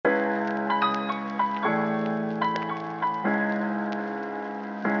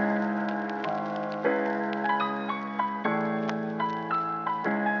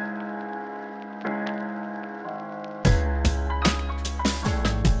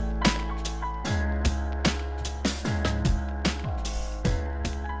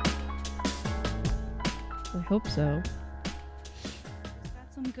hope so.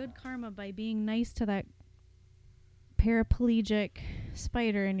 Got some good karma by being nice to that paraplegic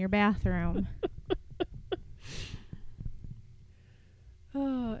spider in your bathroom.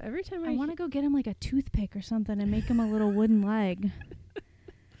 Oh, every time I want to go get him like a toothpick or something and make him a little wooden leg.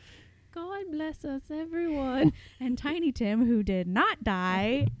 God bless us, everyone. And Tiny Tim, who did not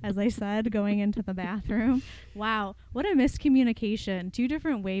die, as I said, going into the bathroom. Wow, what a miscommunication. 2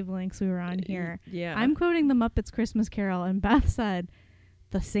 different wavelengths we were on here. Yeah. I'm quoting the Muppets Christmas Carol, and Beth said,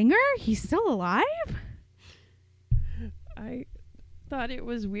 "The singer? He's still alive?" I thought it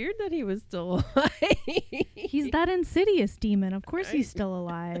was weird that he was still alive. He's that insidious demon. Of course he's still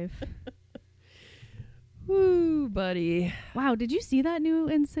alive. Woo, buddy. Wow, did you see that new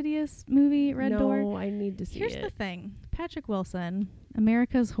Insidious movie, Red Door? No, I need to see Here's it. the thing. Patrick Wilson,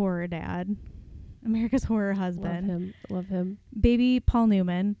 America's horror dad, America's horror husband. Love him. Baby Paul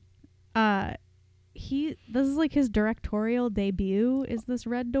Newman. This is like his directorial debut, is this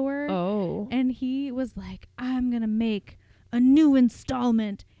Red Door. Oh. And he was like, I'm going to make a new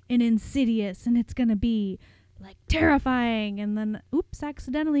installment in Insidious, and it's going to be like terrifying. And then,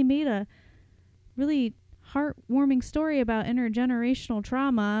 accidentally made a really heartwarming story about intergenerational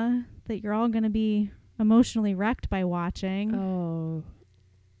trauma that you're all going to be emotionally wrecked by watching. Oh.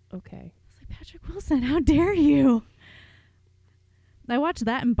 Okay. I was like, Patrick Wilson, how dare you? I watched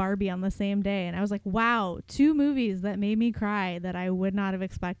that and Barbie on the same day, and I was like, wow, 2 movies that made me cry that I would not have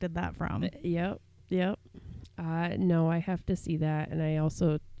expected that from. Yep. No, I have to see that, and I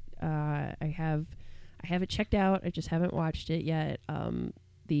also I have it checked out. I just haven't watched it yet.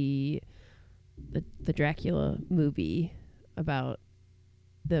 The Dracula movie about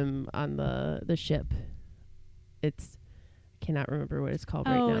them on the ship. I cannot remember what it's called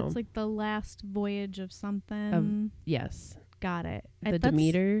right now. Oh, it's like The Last Voyage of something. Yes. Got it. The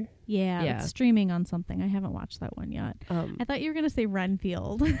Demeter. Yeah, Yeah. it's streaming on something. I haven't watched that one yet. I thought you were going to say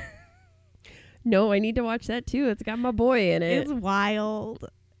Renfield. No, I need to watch that too. It's got my boy in it. It's wild.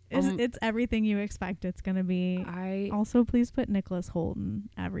 It's everything you expect it's going to be. Also, please put Nicholas Hoult in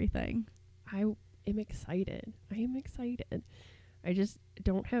everything. I am excited. I just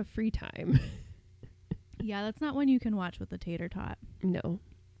don't have free time. Yeah, that's not one you can watch with a tater tot. No.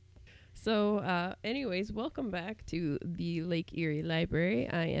 So, anyways, welcome back to the Lake Erie Library.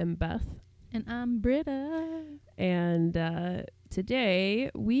 I am Beth. And I'm Britta. And today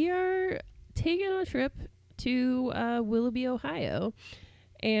we are taking a trip to Willoughby, Ohio.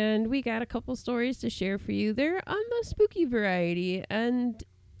 And we got a couple stories to share for you. They're on the spooky variety and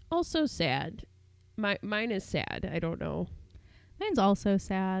also sad. Mine is sad. I don't know. Mine's also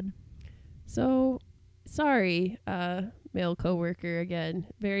sad. So, sorry, male coworker again.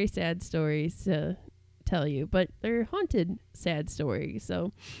 Very sad stories to tell you, but they're haunted sad stories.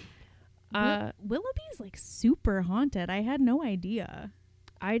 So, Willoughby's like super haunted. I had no idea.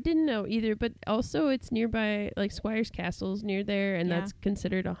 I didn't know either, but also it's nearby, like Squire's Castle's near there, and that's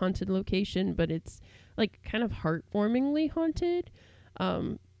considered a haunted location, but it's like kind of heartwarmingly haunted.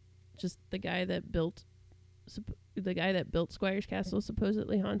 Just the guy that built Squire's Castle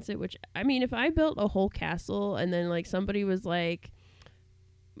supposedly haunts it, which, I mean, if I built a whole castle and then like somebody was like,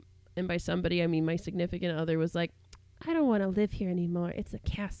 and by somebody I mean my significant other was like, I don't want to live here anymore, it's a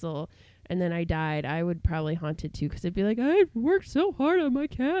castle, and then I died, I would probably haunt it too, because it'd be like, I worked so hard on my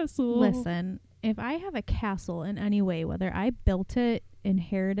castle. Listen, if I have a castle in any way, whether I built it,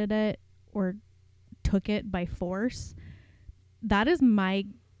 inherited it, or took it by force, that is my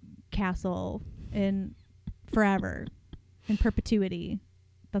castle in forever, in perpetuity.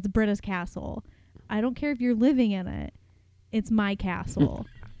 That's Britta's castle. I don't care if you're living in it. It's my castle.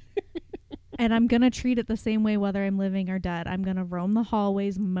 And I'm going to treat it the same way whether I'm living or dead. I'm going to roam the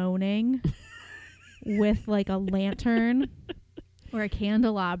hallways moaning with like a lantern or a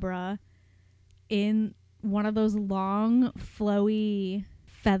candelabra in one of those long, flowy,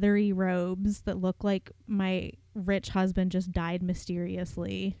 feathery robes that look like my rich husband just died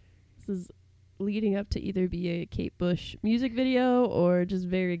mysteriously. This is leading up to either be a Kate Bush music video or just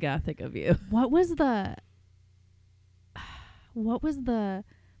very gothic of you. What was the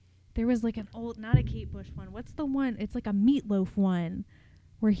there was like an old, not a Kate Bush one. What's the one? It's like a Meatloaf one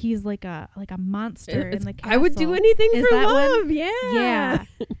where he's like a monster in the castle. I would do anything Is for that love. one? Yeah. Yeah.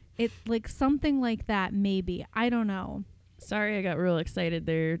 It's like something like that, maybe. I don't know. Sorry, I got real excited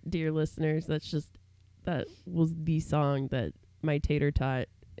there, dear listeners. That was the song that my tater tot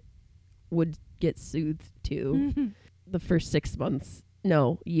would get soothed to the first 6 months,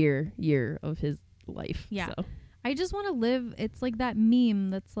 year of his life. Yeah. So. I just want to live. It's like that meme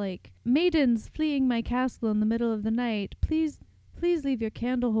that's like, maidens fleeing my castle in the middle of the night. Please leave your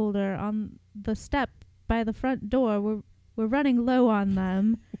candle holder on the step by the front door. We're running low on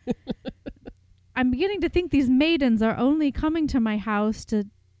them. I'm beginning to think these maidens are only coming to my house to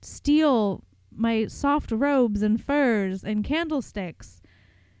steal my soft robes and furs and candlesticks.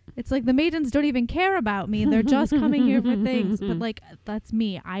 It's like the maidens don't even care about me. They're just coming here for things. But, like, that's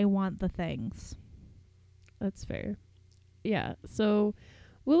me. I want the things. That's fair. Yeah. So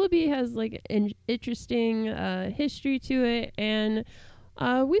Willoughby has, like, an interesting history to it. And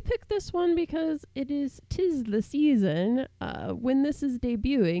we picked this one because tis the season. When this is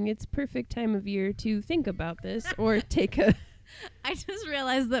debuting, it's perfect time of year to think about this or take a... I just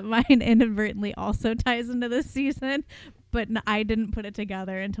realized that mine inadvertently also ties into this season, but I didn't put it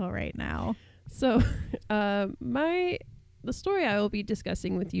together until right now. So the story I will be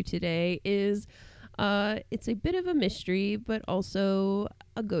discussing with you today is it's a bit of a mystery, but also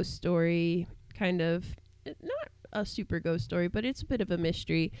a ghost story, kind of. Not a super ghost story, but it's a bit of a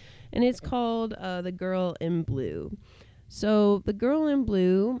mystery, and it's called The Girl in Blue. So The Girl in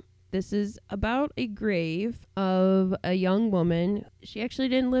Blue, this is about a grave of a young woman. She actually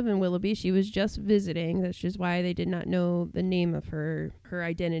didn't live in Willoughby. She was just visiting. That's just why they did not know the name of her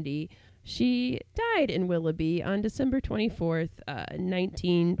identity. She died in Willoughby on December 24th,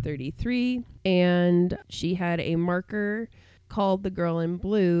 1933, and she had a marker called The Girl in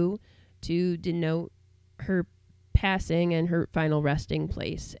Blue to denote her passing and her final resting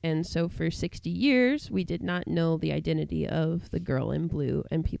place. And so for 60 years, we did not know the identity of the girl in blue,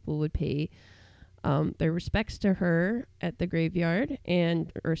 and people would pay their respects to her at the graveyard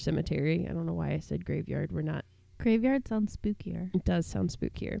or cemetery. I don't know why I said graveyard. We're not. Graveyard sounds spookier. It does sound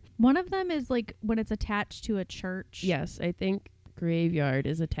spookier. One of them is like when it's attached to a church. Yes, I think graveyard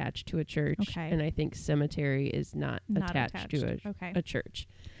is attached to a church. Okay. And I think cemetery is not attached to a church.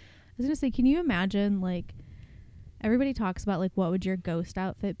 I was going to say, can you imagine, like, everybody talks about, like, what would your ghost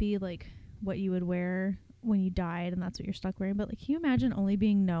outfit be, like, what you would wear when you died, and that's what you're stuck wearing. But, like, can you imagine only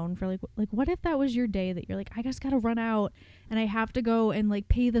being known for, like, what if that was your day that you're like, I just got to run out, and I have to go and, like,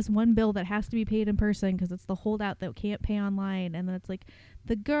 pay this one bill that has to be paid in person because it's the holdout that can't pay online. And then it's, like,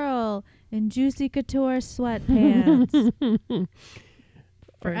 the girl in Juicy Couture sweatpants.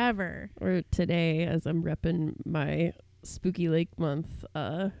 Forever. Or today, as I'm repping my Spooky Lake Month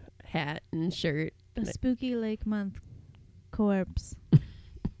hat and shirt. The Spooky Lake Month corpse.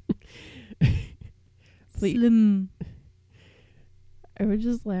 Slim. I would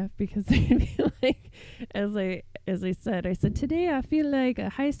just laugh because I'd be like, as I said, today I feel like a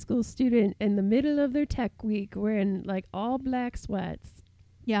high school student in the middle of their tech week wearing like all black sweats.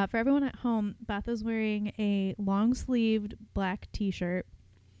 Yeah, for everyone at home, Beth is wearing a long-sleeved black t-shirt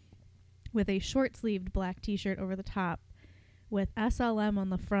with a short-sleeved black t-shirt over the top with SLM on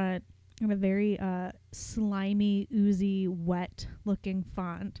the front and a very slimy, oozy, wet-looking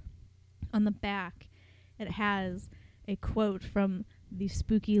font. On the back, it has a quote from the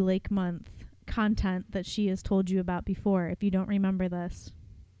Spooky Lake Month content that she has told you about before. If you don't remember this,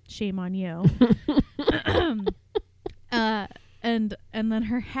 shame on you. And then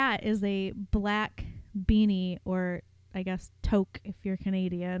her hat is a black beanie, or I guess toque if you're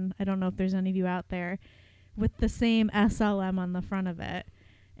Canadian. I don't know if there's any of you out there, with the same SLM on the front of it.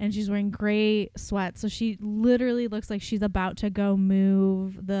 And she's wearing gray sweats. So she literally looks like she's about to go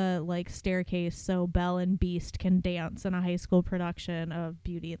move the like staircase so Belle and Beast can dance in a high school production of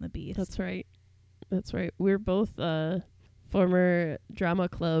Beauty and the Beast. That's right. We're both former drama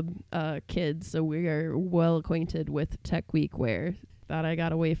club kids, so we are well acquainted with Tech Week wear. Thought I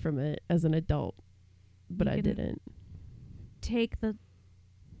got away from it as an adult, but I didn't. Take the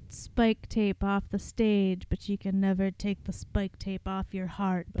spike tape off the stage, but you can never take the spike tape off your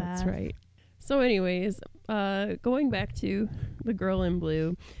heart, Beth. That's right. So anyways, going back to the girl in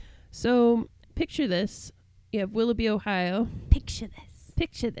blue. So picture this. You have Willoughby, Ohio. Picture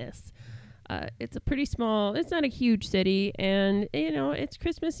this. It's a pretty small, it's not a huge city, and it's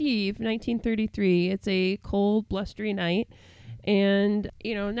Christmas Eve, 1933. It's a cold, blustery night, and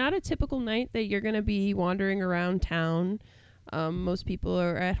not a typical night that you're going to be wandering around town. Most people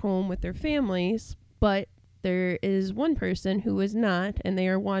are at home with their families, but there is one person who is not, and they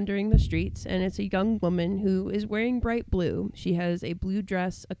are wandering the streets, and it's a young woman who is wearing bright blue. She has a blue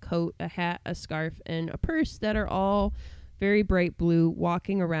dress, a coat, a hat, a scarf, and a purse that are all very bright blue,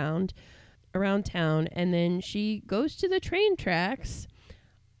 walking around town. And then she goes to the train tracks,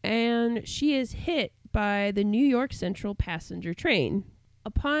 and she is hit by the New York Central passenger train.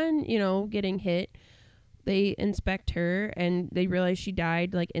 Upon, getting hit, they inspect her, and they realize she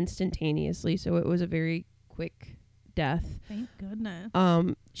died like instantaneously, so it was a very quick death. Thank goodness.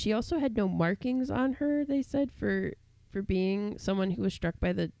 She also had no markings on her, they said, for for being someone who was struck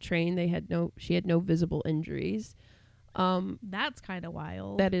by the train. She had no visible injuries. That's kind of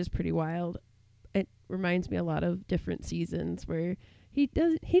wild. That is pretty wild. It reminds me a lot of different seasons where he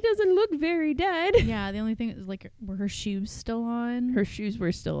doesn't look very dead. Yeah, the only thing is, like, were her shoes still on? Her shoes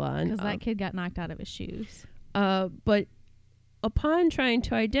were still on. Because that kid got knocked out of his shoes. But upon trying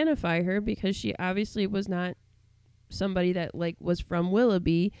to identify her, because she obviously was not somebody that, like, was from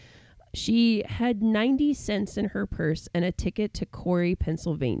Willoughby, she had 90 cents in her purse and a ticket to Corey,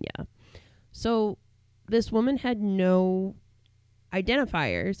 Pennsylvania. So this woman had no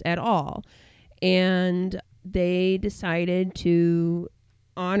identifiers at all. And they decided to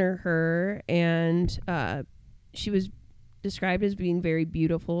honor her, and she was described as being very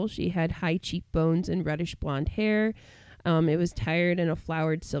beautiful. She had high cheekbones and reddish blonde hair. It was tied in a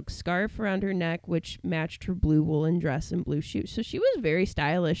flowered silk scarf around her neck, which matched her blue woolen dress and blue shoes. So she was very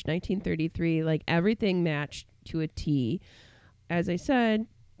stylish, 1933. Like, everything matched to a T. As I said,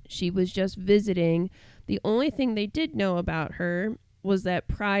 she was just visiting. The only thing they did know about her was that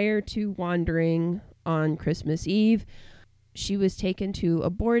prior to wandering on Christmas Eve, she was taken to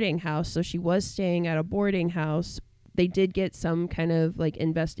a boarding house. So she was staying at a boarding house. They did get some kind of, like,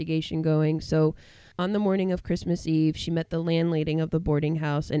 investigation going. So on the morning of Christmas Eve, she met the landlady of the boarding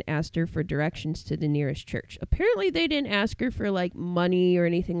house and asked her for directions to the nearest church. Apparently they didn't ask her for, like, money or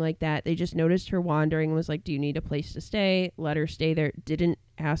anything like that. They just noticed her wandering and was like, do you need a place to stay? Let her stay there. Didn't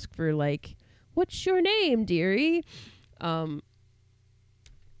ask for, like, what's your name, dearie?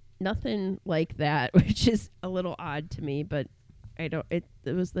 Nothing like that, which is a little odd to me, but it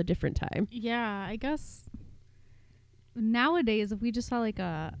was the different time. Yeah, I guess nowadays, if we just saw, like,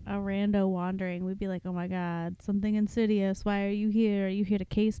 a rando wandering, we'd be like, oh my God, something insidious. Why are you here? Are you here to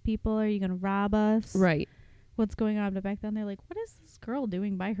case people? Are you going to rob us? Right. What's going on? But back then, they're like, what is this girl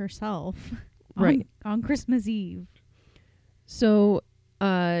doing by herself right. on Christmas Eve? So,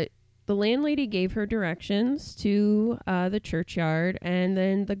 the landlady gave her directions to the churchyard, and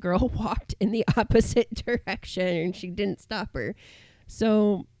then the girl walked in the opposite direction, and she didn't stop her.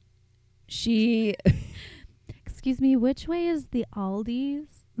 So she... Excuse me, which way is the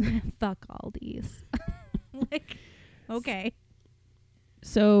Aldi's? Fuck Aldi's. Like, okay.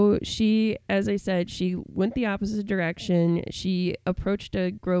 So she, as I said, she went the opposite direction. She approached a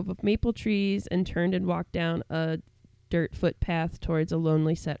grove of maple trees and turned and walked down a dirt footpath towards a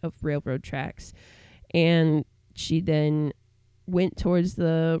lonely set of railroad tracks. And she then went towards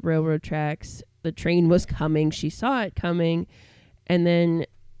the railroad tracks. The train was coming. She saw it coming. And then,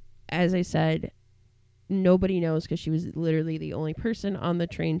 as I said, nobody knows, because she was literally the only person on the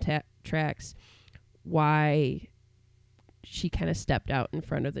train tracks, why she kind of stepped out in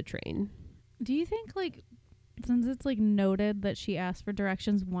front of the train. Do you think, like, since it's, like, noted that she asked for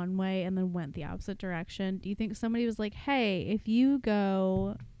directions one way and then went the opposite direction, do you think somebody was like, hey, if you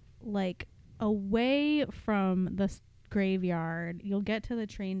go, like, away from the graveyard, you'll get to the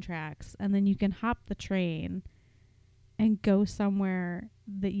train tracks, and then you can hop the train and go somewhere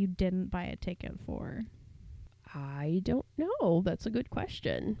that you didn't buy a ticket for? I don't know. That's a good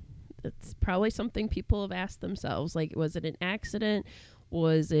question. It's probably something people have asked themselves. Like, was it an accident?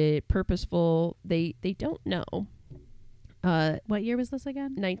 Was it purposeful? They don't know. What year was this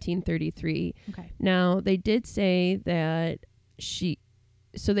again? 1933. Okay. Now, they did say that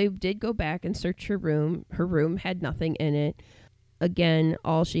so they did go back and search her room. Her room had nothing in it. Again,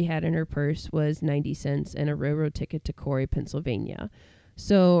 all she had in her purse was 90 cents and a railroad ticket to Corey, Pennsylvania.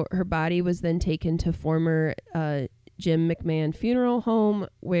 So her body was then taken to former Jim McMahon Funeral Home,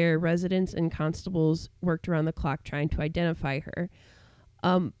 where residents and constables worked around the clock trying to identify her.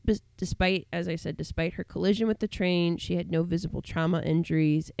 Despite her collision with the train, she had no visible trauma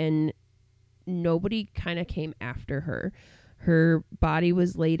injuries, and nobody kind of came after her. Her body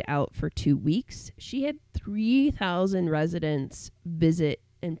was laid out for 2 weeks. She had 3,000 residents visit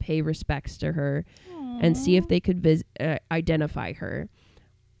and pay respects to her. Aww. And see if they could identify her.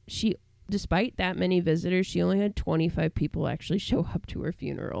 Despite that many visitors, she only had 25 people actually show up to her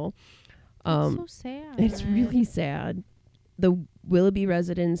funeral. That's so sad. It's really sad. The Willoughby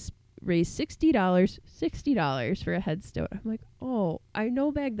residents raised $60 for a headstone. I'm like, oh, I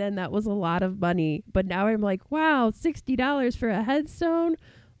know back then that was a lot of money, but now I'm like, wow, $60 for a headstone?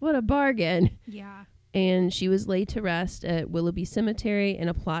 What a bargain. Yeah. And she was laid to rest at Willoughby Cemetery in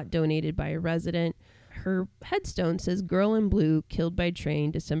a plot donated by a resident. Her headstone says, Girl in Blue, killed by train,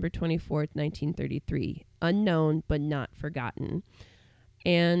 December 24th, 1933. Unknown, but not forgotten.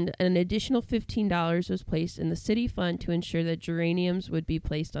 And an additional $15 was placed in the city fund to ensure that geraniums would be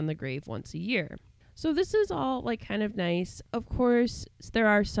placed on the grave once a year. So this is all like kind of nice. Of course, there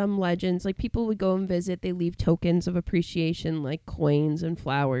are some legends. Like people would go and visit. They leave tokens of appreciation like coins and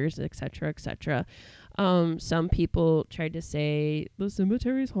flowers, etc., etc. Some people tried to say the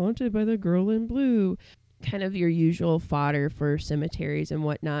cemetery is haunted by the girl in blue. Kind of your usual fodder for cemeteries and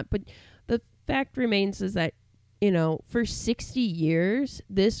whatnot. But the fact remains is that, for 60 years,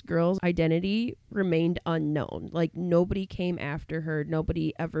 this girl's identity remained unknown. Like nobody came after her.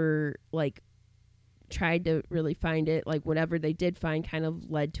 Nobody ever like tried to really find it. Like whatever they did find kind of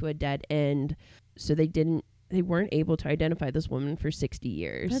led to a dead end. So they weren't able to identify this woman for 60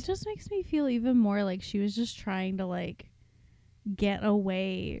 years. That just makes me feel even more like she was just trying to like get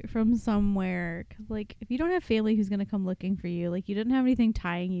away from somewhere. 'Cause like if you don't have family who's gonna come looking for you, like you didn't have anything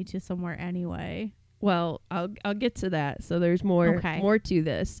tying you to somewhere anyway. Well, I'll get to that. So there's more to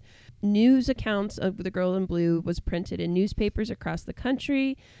this. News accounts of the girl in blue was printed in newspapers across the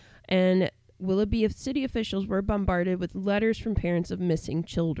country, and Willoughby city officials were bombarded with letters from parents of missing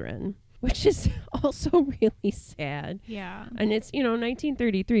children, which is also really sad. Yeah. And it's,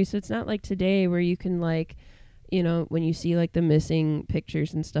 1933, so it's not like today where you can like, when you see like the missing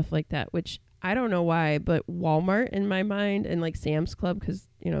pictures and stuff like that, which I don't know why, but Walmart in my mind and like Sam's Club, because,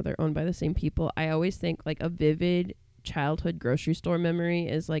 they're owned by the same people. I always think like a vivid childhood grocery store memory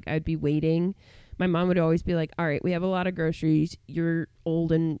is like I'd be waiting. My mom would always be like, all right, we have a lot of groceries. You're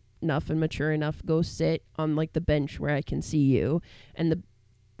old enough and mature enough. Go sit on like the bench where I can see you. And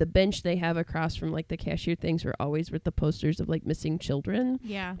the bench they have across from like the cashier things were always with the posters of like missing children.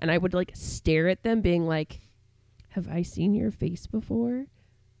 Yeah. And I would like stare at them being like, have I seen your face before?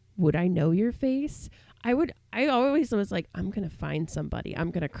 Would I know your face? I always was like, I'm going to find somebody. I'm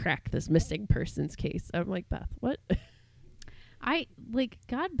going to crack this missing person's case. I'm like, Beth, what? I like,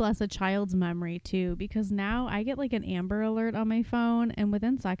 God bless a child's memory too, because now I get like an Amber Alert on my phone, and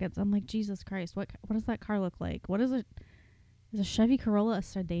within seconds I'm like, Jesus Christ, what does that car look like? What is it? Is a Chevy Corolla a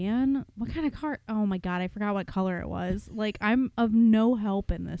sedan? What kind of car? Oh my God, I forgot what color it was. Like, I'm of no help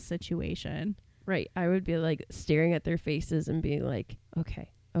in this situation. Right. I would be like staring at their faces and being like,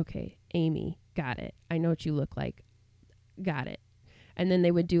 okay, Amy, got it. I know what you look like. Got it. And then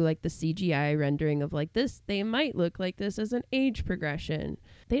they would do like the CGI rendering of like this. They might look like this as an age progression.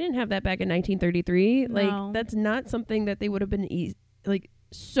 They didn't have that back in 1933. No. Like that's not something that they would have been like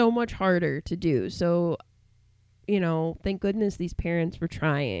so much harder to do. So, thank goodness these parents were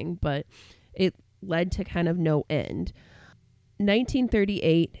trying, but it led to kind of no end.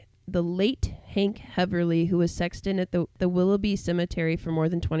 1938, the late Hank Heverly, who was sexton at the Willoughby Cemetery for more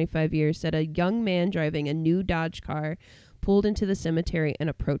than 25 years, said a young man driving a new Dodge car pulled into the cemetery and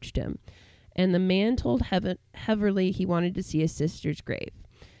approached him. And the man told Heverly he wanted to see his sister's grave.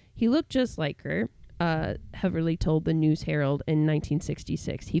 He looked just like her, Heverly told the News Herald in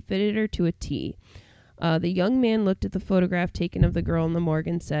 1966. He fitted her to a T. The young man looked at the photograph taken of the girl in the morgue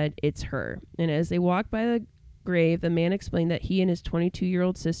and said, "It's her." And as they walked by the grave, the man explained that he and his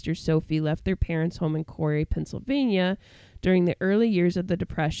 22-year-old sister Sophie left their parents' home in Corey, Pennsylvania during the early years of the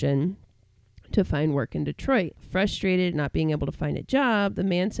Depression to find work in Detroit. Frustrated not being able to find a job, the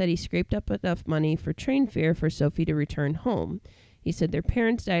man said he scraped up enough money for train fare for Sophie to return home. He said their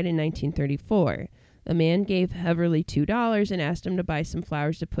parents died in 1934. The man gave Heverly $2 and asked him to buy some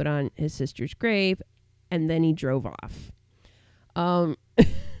flowers to put on his sister's grave, and then he drove off.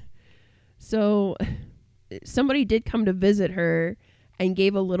 So somebody did come to visit her and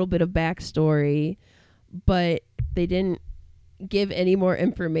gave a little bit of backstory, but they didn't give any more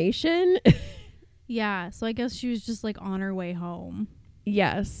information. Yeah, so I guess she was just like on her way home.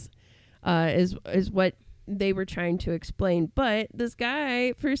 Yes, is what they were trying to explain. But this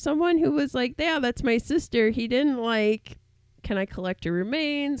guy, for someone who was like, yeah, that's my sister, he didn't like, can I collect her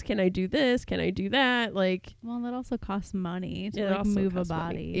remains? Can I do this? Can I do that? Like, well, that also costs money to like move a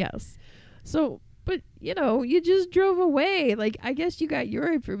body. Money. Yes. So, but you just drove away. Like, I guess you got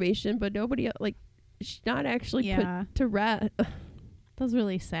your information, but nobody else, like, she's not actually put to rest. That's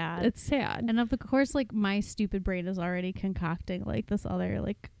really sad. It's sad. And of course, like, my stupid brain is already concocting like this other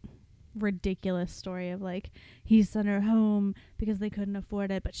like ridiculous story of like he sent her home because they couldn't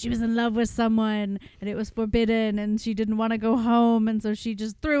afford it, but she was in love with someone and it was forbidden and she didn't want to go home, and so she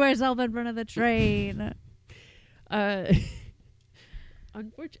just threw herself in front of the train.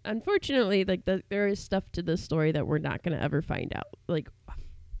 Unfortunately, like there is stuff to this story that we're not going to ever find out. Like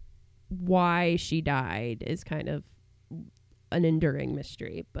why she died is kind of an enduring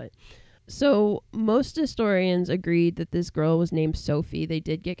mystery. But so most historians agreed that this girl was named Sophie. They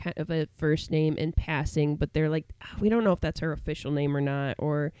did get kind of a first name in passing, but they're like, we don't know if that's her official name or not,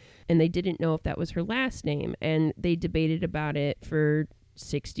 and they didn't know if that was her last name, and they debated about it for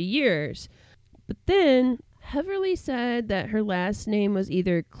 60 years. But then Heverly said that her last name was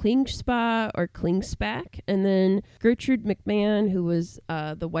either Klingspa or Klingsback. And then Gertrude McMahon, who was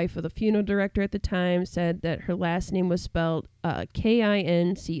the wife of the funeral director at the time, said that her last name was spelled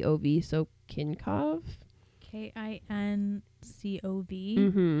Kinkov, so Kinkov. Kinkov.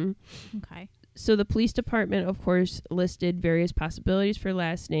 Mm-hmm. Okay. So the police department, of course, listed various possibilities for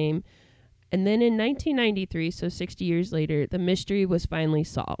last name. And then in 1993, so 60 years later, the mystery was finally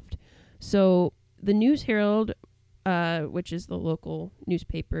solved. So the News Herald, which is the local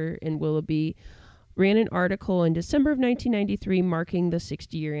newspaper in Willoughby, ran an article in December of 1993 marking the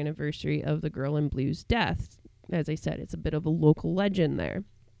 60-year anniversary of the Girl in Blue's death. As I said, it's a bit of a local legend there.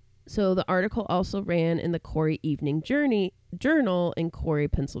 So the article also ran in the Corey Evening Journal in Corey,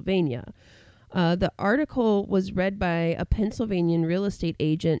 Pennsylvania. The article was read by a Pennsylvanian real estate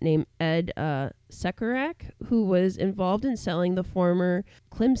agent named Ed Sekarak, who was involved in selling the former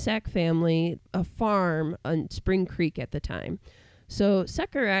Klimczak family a farm on Spring Creek at the time. So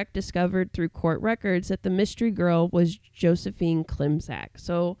Sekarak discovered through court records that the mystery girl was Josephine Klimczak.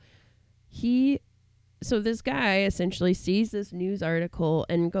 So this guy essentially sees this news article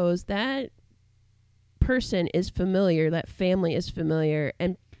and goes, that person is familiar, that family is familiar,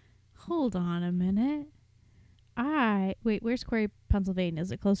 and hold on a minute. Wait, where's Corey, Pennsylvania?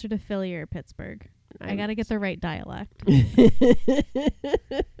 Is it closer to Philly or Pittsburgh? I got to get the right dialect.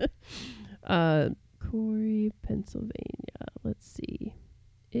 Corey, Pennsylvania. Let's see.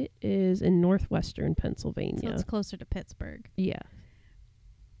 It is in northwestern Pennsylvania. So it's closer to Pittsburgh. Yeah.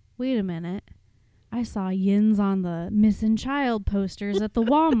 Wait a minute. I saw yins on the missing child posters at the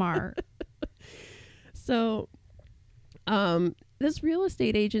Walmart. So, this real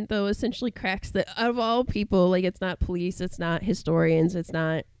estate agent, though, essentially cracks that out of all people, like, it's not police, it's not historians, it's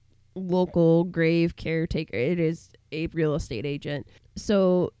not local grave caretaker, it is a real estate agent.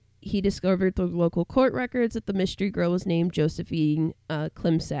 So he discovered through local court records that the mystery girl was named Josephine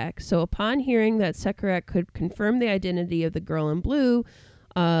Klimczak. So upon hearing that Sekarak could confirm the identity of the girl in blue,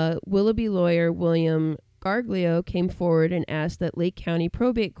 Willoughby lawyer William Garglio came forward and asked that Lake County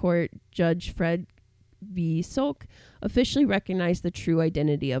Probate Court Judge Fred V. Sulk officially recognized the true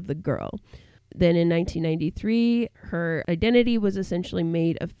identity of the girl. Then in 1993, her identity was essentially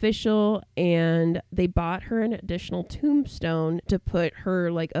made official, and they bought her an additional tombstone to put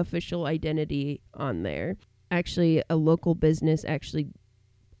her like official identity on there. Actually, a local business actually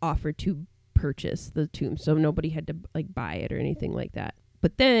offered to purchase the tomb, so nobody had to like buy it or anything like that.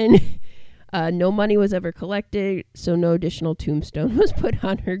 But then no money was ever collected, so no additional tombstone was put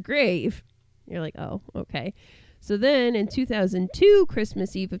on her grave. You're like, oh, okay. So then in 2002,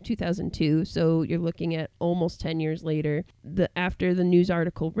 Christmas Eve of 2002, so you're looking at almost 10 years later, after the news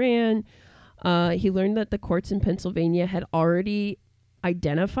article ran, he learned that the courts in Pennsylvania had already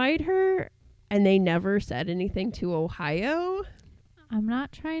identified her, and they never said anything to Ohio. I'm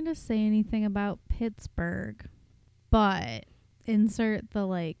not trying to say anything about Pittsburgh, but insert the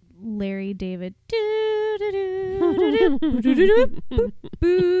like Larry David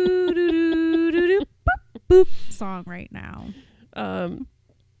song right now.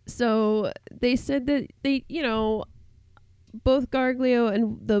 So they said that they, both Garglio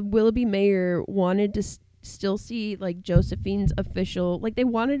and the Willoughby mayor wanted to still see like Josephine's official, like they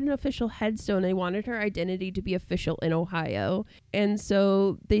wanted an official headstone. They wanted her identity to be official in Ohio. And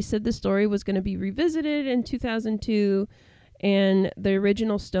so they said the story was going to be revisited in 2002, and the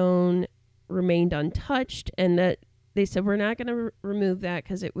original stone remained untouched, and that they said we're not going to remove that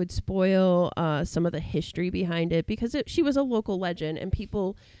because it would spoil some of the history behind it, because she was a local legend and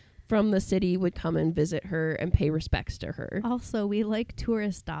people from the city would come and visit her and pay respects to her. Also, we like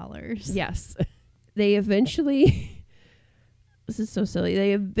tourist dollars. Yes. They eventually, this is so silly,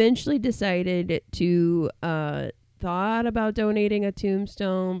 they eventually decided to, thought about donating a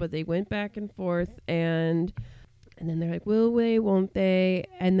tombstone, but they went back and forth, and then they're like, will they, won't they?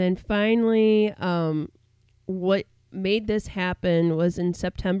 And then finally, what made this happen was in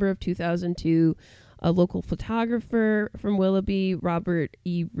September of 2002, a local photographer from Willoughby, Robert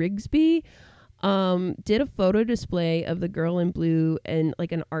E. Rigsby, did a photo display of the girl in blue in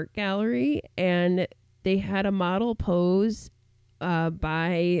like an art gallery, and they had a model pose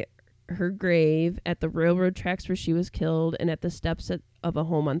by her grave at the railroad tracks where she was killed, and at the steps of a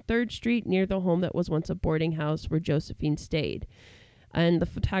home on 3rd Street near the home that was once a boarding house where Josephine stayed. And the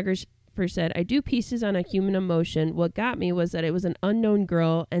photographer said, I do pieces on a human emotion. What got me was that it was an unknown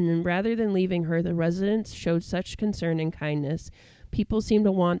girl, and then rather than leaving her, the residents showed such concern and kindness. People seemed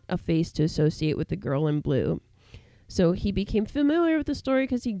to want a face to associate with the girl in blue. So he became familiar with the story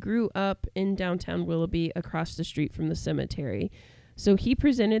because he grew up in downtown Willoughby across the street from the cemetery. So he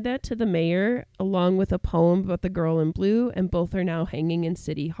presented that to the mayor along with a poem about the girl in blue, and both are now hanging in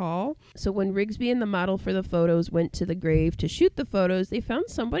City Hall. So when Rigsby and the model for the photos went to the grave to shoot the photos, they found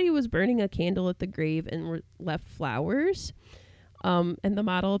somebody was burning a candle at the grave and left flowers. And the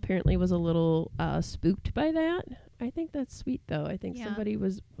model apparently was a little spooked by that. I think that's sweet, though. I think somebody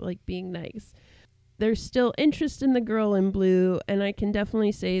was like being nice. There's still interest in the girl in blue, and I can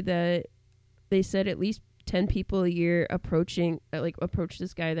definitely say that they said at least 10 people a year approach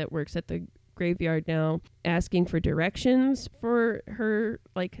this guy that works at the graveyard now, asking for directions for her,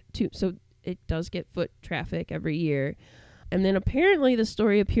 so it does get foot traffic every year. And then apparently the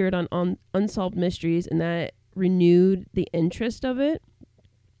story appeared on Unsolved Mysteries, and that renewed the interest of it.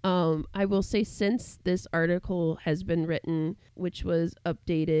 I will say, since this article has been written, which was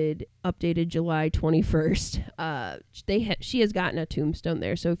updated July 21st, she has gotten a tombstone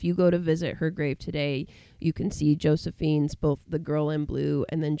there. So if you go to visit her grave today, you can see Josephine's, both the girl in blue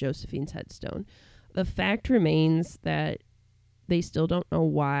and then Josephine's headstone. The fact remains that they still don't know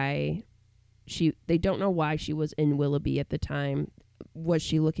why she was in Willoughby at the time. Was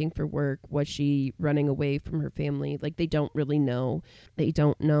she looking for work? Was she running away from her family? Like, they don't really know. They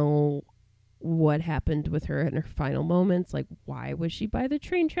don't know what happened with her in her final moments. Like, why was she by the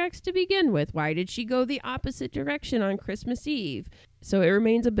train tracks to begin with? Why did she go the opposite direction on Christmas Eve? So it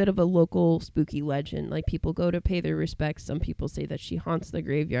remains a bit of a local spooky legend. Like, people go to pay their respects. Some people say that she haunts the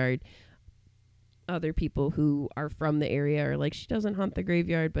graveyard. Other people who are from the area are like, she doesn't haunt the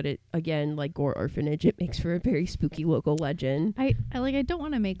graveyard, but it, again, like Gore Orphanage, it makes for a very spooky local legend. I don't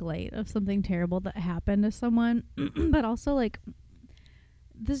want to make light of something terrible that happened to someone, but also, like,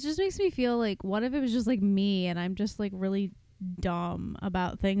 this just makes me feel like, what if it was just like me and I'm just like really dumb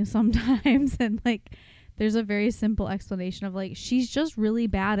about things sometimes, and like there's a very simple explanation of like, she's just really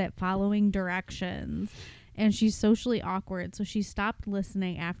bad at following directions. And she's socially awkward, so she stopped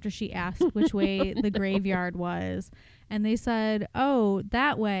listening after she asked which way the graveyard was. And they said, oh,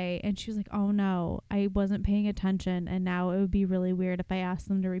 that way. And she was like, oh, no, I wasn't paying attention. And now it would be really weird if I asked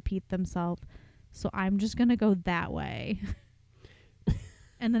them to repeat themselves. So I'm just going to go that way.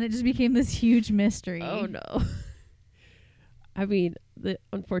 And then it just became this huge mystery. Oh, no. I mean, the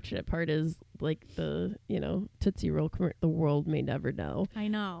unfortunate part is, like, the, Tootsie Roll, the world may never know. I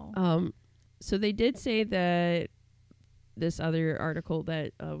know. So they did say that this other article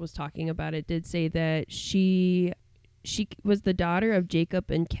that was talking about it did say that she was the daughter of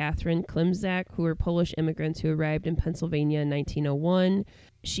Jacob and Catherine Klimczak, who were Polish immigrants who arrived in Pennsylvania in 1901.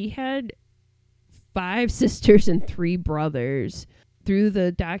 She had 5 sisters and 3 brothers. Through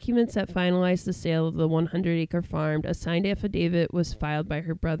the documents that finalized the sale of the 100-acre farm, a signed affidavit was filed by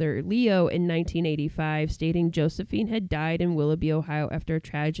her brother Leo in 1985, stating Josephine had died in Willoughby, Ohio after a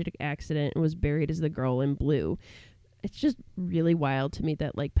tragic accident and was buried as the girl in blue. It's just really wild to me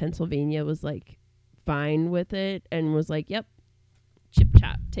that, like, Pennsylvania was, like, fine with it and was like, yep, chip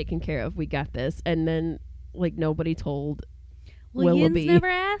chop, taken care of, we got this. And then, like, nobody told Willoughby. Never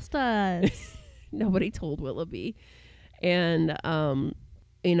asked us. Nobody told Willoughby. And,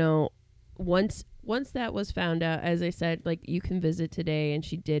 once that was found out, as I said, like, you can visit today, and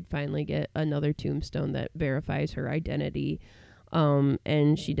she did finally get another tombstone that verifies her identity.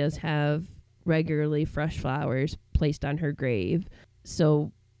 And she does have regularly fresh flowers placed on her grave.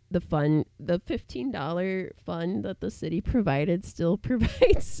 So the $15 fund that the city provided still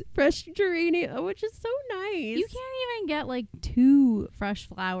provides fresh geranium, which is so nice. You can't even get like 2 fresh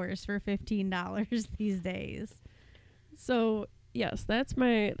flowers for $15 these days. So yes, that's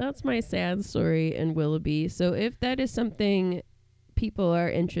my sad story in Willoughby. So if that is something people are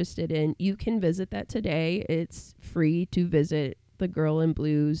interested in, you can visit that today. It's free to visit the Girl in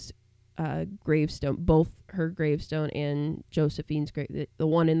Blue's gravestone, both her gravestone and Josephine's grave, the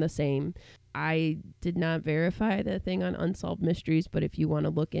one in the same. I did not verify the thing on Unsolved Mysteries, but if you want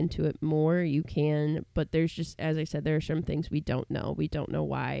to look into it more, you can. But there's just, as I said, there are some things we don't know. We don't know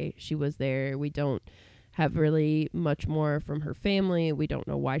why she was there. We don't have really much more from her family. We don't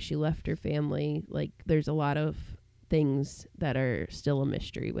know why she left her family. Like, there's a lot of things that are still a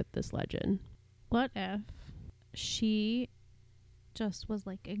mystery with this legend. What if she just was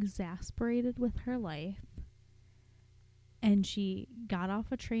like exasperated with her life and she got off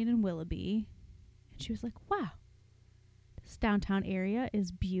a train in Willoughby and she was like, wow, this downtown area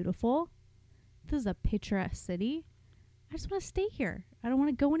is beautiful. This is a picturesque city. I just want to stay here. I don't want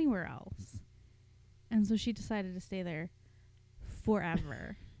to go anywhere else. And so she decided to stay there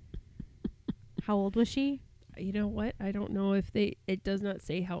forever. How old was she? You know what? I don't know if it does not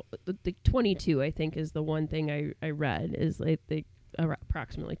say how. The 22, I think, is the one thing I read, is like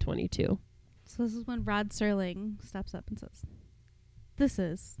approximately 22. So this is when Rod Serling steps up and says, This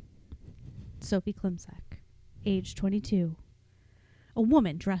is Sophie Klimczak, age 22. A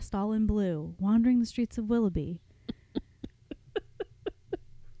woman dressed all in blue, wandering the streets of Willoughby,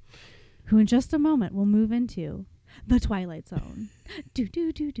 who in just a moment will move into the Twilight Zone. The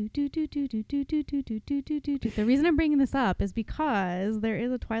reason I'm bringing this up is because there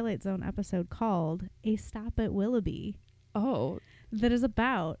is a Twilight Zone episode called A Stop at Willoughby. Oh. That is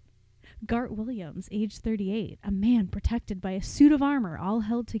about Gart Williams, age 38, a man protected by a suit of armor, all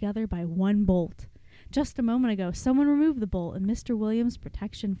held together by one bolt. Just a moment ago, someone removed the bolt, and Mr. Williams'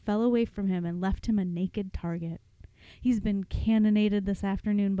 protection fell away from him and left him a naked target. He's been cannonaded this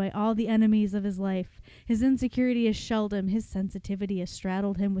afternoon by all the enemies of his life. His insecurity has shelled him. His sensitivity has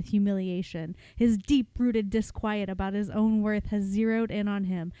straddled him with humiliation. His deep-rooted disquiet about his own worth has zeroed in on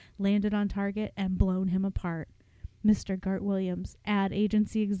him, landed on target, and blown him apart. Mr. Gart Williams, ad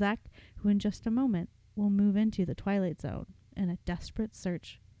agency exec, who in just a moment will move into the Twilight Zone in a desperate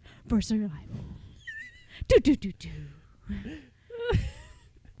search for survival.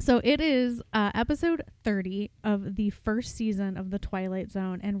 So it is episode 30 of the first season of the Twilight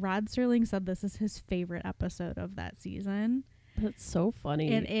Zone, and Rod Serling said this is his favorite episode of that season. That's so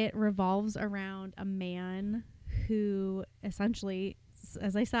funny. And it revolves around a man who essentially,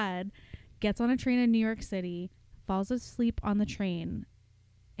 as I said, gets on a train in New York City, falls asleep on the train,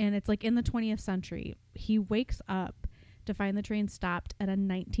 and it's like in the 20th century. He wakes up to find the train stopped at a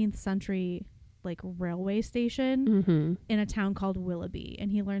 19th century like railway station in a town called Willoughby,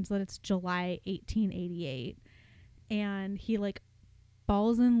 and he learns that it's July 1888, and he like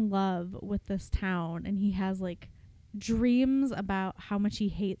falls in love with this town, and he has like dreams about how much he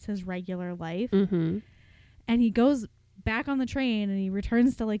hates his regular life, and he goes back on the train and he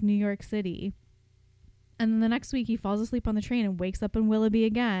returns to like New York City, and then the next week he falls asleep on the train and wakes up in Willoughby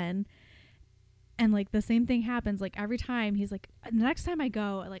again. And, like, the same thing happens. Like, every time he's like, the next time I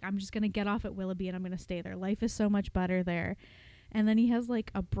go, like, I'm just going to get off at Willoughby and I'm going to stay there. Life is so much better there. And then he has,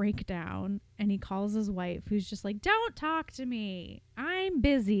 like, a breakdown. And he calls his wife, who's just like, don't talk to me. I'm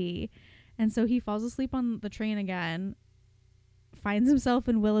busy. And so he falls asleep on the train again, finds himself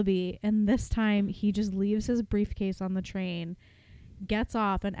in Willoughby. And this time he just leaves his briefcase on the train, gets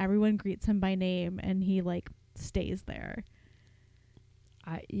off, and everyone greets him by name. And he, like, stays there.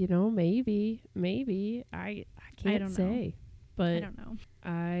 Maybe I can't say, but I don't know.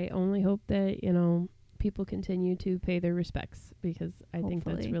 I only hope that, people continue to pay their respects, because I think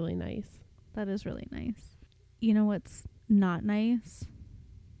that's really nice. That is really nice. You know what's not nice?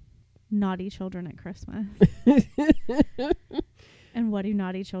 Naughty children at Christmas. And what do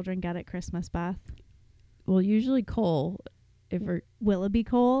naughty children get at Christmas, Beth? Well, usually coal. Willoughby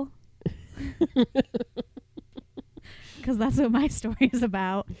coal. Because that's what my story is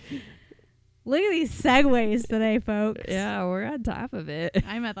about. Look at these segues today, folks. Yeah, we're on top of it.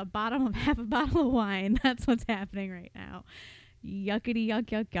 I'm at the bottom of half a bottle of wine. That's what's happening right now. Yuckity yuck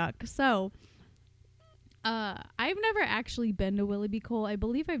yuck yuck. So, I've never actually been to Willoughby Coal. I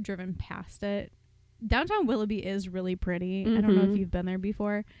believe I've driven past it. Downtown Willoughby is really pretty. I don't know if you've been there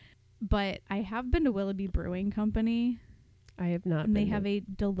before, but I have been to Willoughby Brewing Company. I have not. And they have a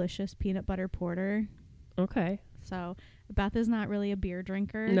delicious peanut butter porter. Okay. So Beth is not really a beer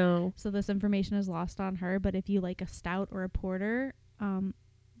drinker. No. So this information is lost on her. But if you like a stout or a porter,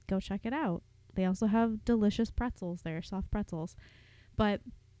 go check it out. They also have delicious pretzels there, soft pretzels. But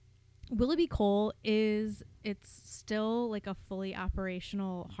Willoughby Coal it's still like a fully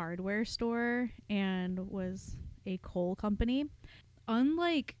operational hardware store and was a coal company.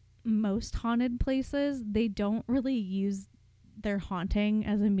 Unlike most haunted places, they don't really use their haunting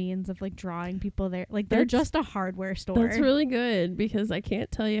as a means of like drawing people there. Like they're just a hardware store. That's really good, because I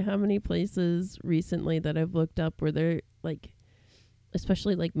can't tell you how many places recently that I've looked up where they're like,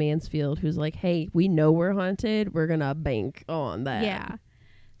 especially like Mansfield, who's like, hey, we know we're haunted, we're gonna bank on that. Yeah.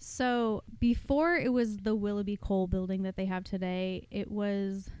 So before it was the Willoughby Coal building that they have today, it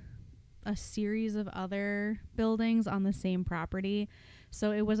was a series of other buildings on the same property.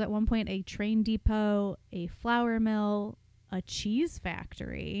 So it was at one point a train depot, a flour mill, a cheese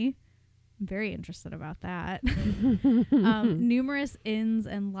factory. I'm very interested about that. Numerous inns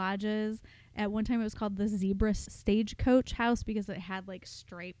and lodges. At one time it was called the Zebra Stagecoach House because it had like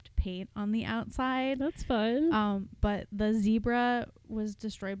striped paint on the outside. That's fun. But the Zebra was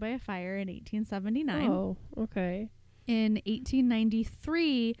destroyed by a fire in 1879. Oh, okay. In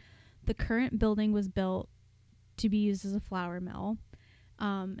 1893, the current building was built to be used as a flour mill.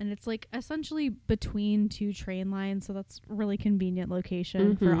 And it's like essentially between two train lines. So that's a really convenient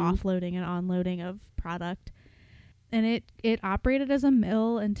location for offloading and onloading of product. And it operated as a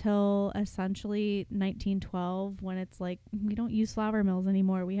mill until essentially 1912, when it's like, we don't use flour mills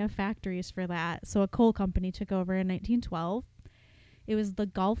anymore. We have factories for that. So a coal company took over in 1912. It was the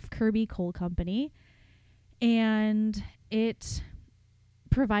Gulf Kirby Coal Company. And it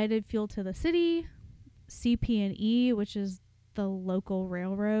provided fuel to the city, CP&E, which is the local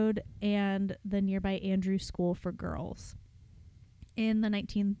railroad, and the nearby Andrews School for Girls. In the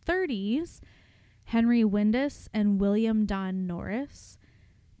 1930s, Henry Windus and William Don Norris,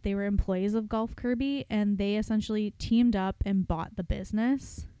 they were employees of Gulf Kirby, and they essentially teamed up and bought the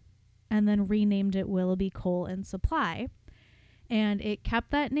business and then renamed it Willoughby Coal and Supply. And it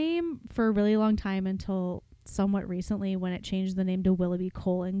kept that name for a really long time until somewhat recently, when it changed the name to Willoughby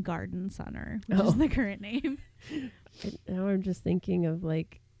Coal and Garden Center, which is the current name. Now I'm just thinking of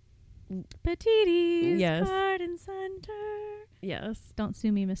like Petiti's Yes. Garden Center. Yes. Don't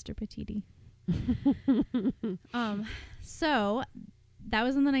sue me, Mr. Petiti. So that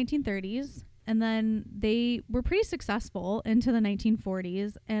was in the 1930s, and then they were pretty successful into the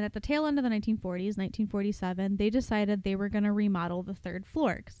 1940s, and at the tail end of the 1940s, 1947, they decided they were going to remodel the third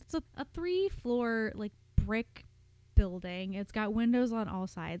floor, because it's a 3-floor like brick building. It's got windows on all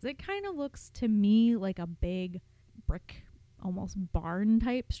sides. It kind of looks to me like a big brick, almost barn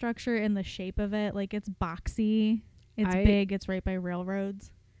type structure in the shape of it. Like, it's boxy, it's big, it's right by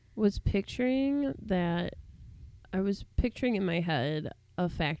railroads. Was picturing that. I was picturing in my head a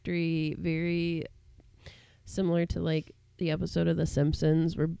factory very similar to like the episode of The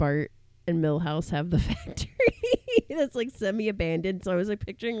Simpsons where Bart and Milhouse have the factory that's like semi-abandoned. So I was like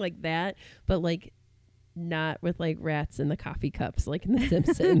picturing like that, but like not with like rats in the coffee cups like in The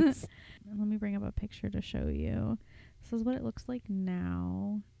Simpsons. Let me bring up a picture to show you. This is what it looks like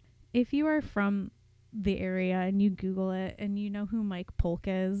now. If you are from the area and you Google it and you know who Mike Polk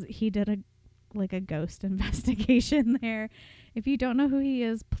is, he did a ghost investigation there. If you don't know who he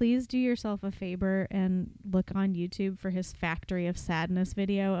is, please do yourself a favor and look on YouTube for his Factory of Sadness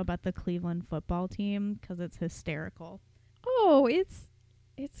video about the Cleveland football team, because it's hysterical. Oh, it's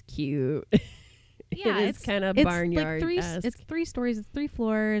cute. Yeah, it is kind of barnyard. Like it's 3 stories, it's 3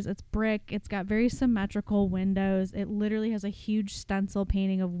 floors, it's brick, it's got very symmetrical windows. It literally has a huge stencil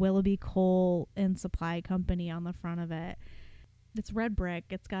painting of Willoughby Coal and Supply Company on the front of it. It's red brick.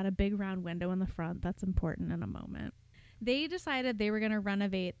 It's got a big round window in the front. That's important in a moment. They decided they were going to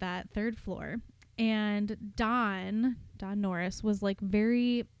renovate that 3rd floor, and Don Norris was like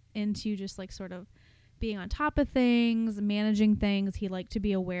very into just like sort of being on top of things, managing things. He liked to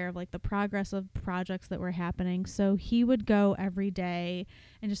be aware of like the progress of projects that were happening. So he would go every day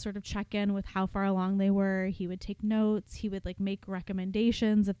and just sort of check in with how far along they were. He would take notes. He would like make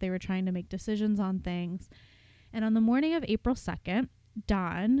recommendations if they were trying to make decisions on things. And on the morning of April 2nd,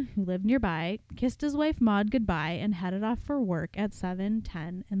 Don, who lived nearby, kissed his wife Maud goodbye and headed off for work at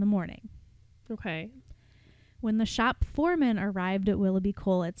 7:10 in the morning. Okay. When the shop foreman arrived at Willoughby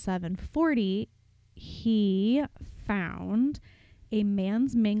Coal at 7:40, he found a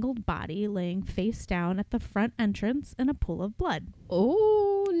man's mangled body laying face down at the front entrance in a pool of blood.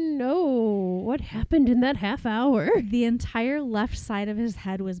 Oh, no. What happened in that half hour? The entire left side of his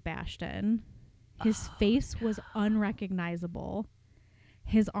head was bashed in. His face was unrecognizable.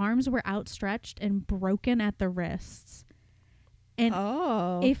 His arms were outstretched and broken at the wrists. And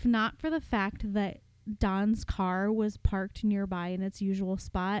if not for the fact that Don's car was parked nearby in its usual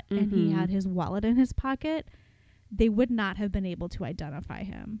spot and he had his wallet in his pocket, they would not have been able to identify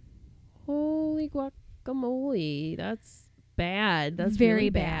him. Holy guacamole. That's bad. That's very really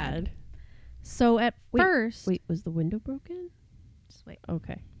bad. So at first... Wait, was the window broken? Just wait.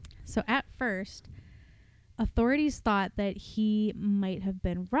 Okay. So at first, authorities thought that he might have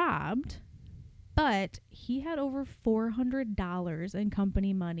been robbed, but he had over $400 in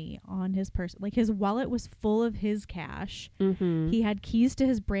company money on his person. Like, his wallet was full of his cash. He had keys to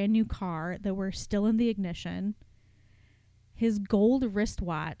his brand new car that were still in the ignition. His gold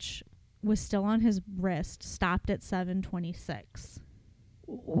wristwatch was still on his wrist, stopped at 7:26.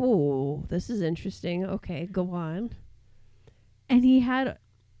 Oh, this is interesting. Okay, go on. And he had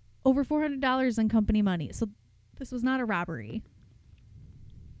over $400 in company money. So this was not a robbery.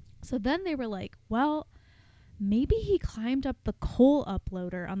 So then they were like, well, maybe he climbed up the coal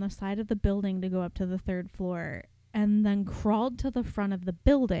uploader on the side of the building to go up to the 3rd floor and then crawled to the front of the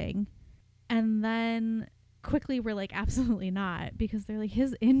building. And then quickly were like, absolutely not, because they're like,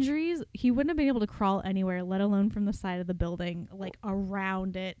 his injuries, he wouldn't have been able to crawl anywhere, let alone from the side of the building, like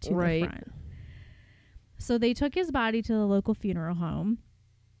around it to the front. So they took his body to the local funeral home,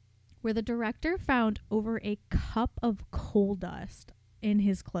 where the director found over a cup of coal dust in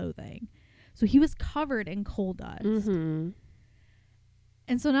his clothing. So he was covered in coal dust. Mm-hmm.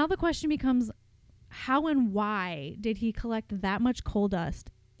 And so now the question becomes, how and why did he collect that much coal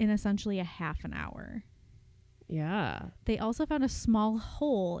dust in essentially a half an hour? Yeah. They also found a small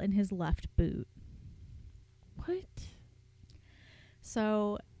hole in his left boot. What?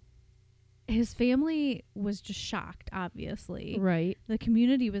 So his family was just shocked, obviously. Right. The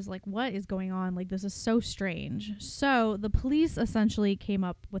community was like, what is going on? Like, this is so strange. So the police essentially came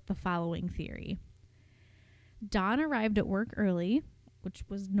up with the following theory. Don arrived at work early, which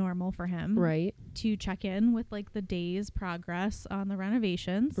was normal for him. Right. To check in with like the day's progress on the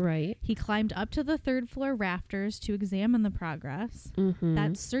renovations. Right. He climbed up to the third floor rafters to examine the progress. Mm-hmm.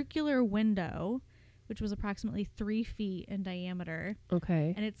 That circular window, which was approximately 3 feet in diameter.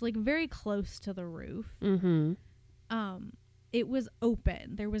 Okay. And it's like very close to the roof. Mm-hmm. It was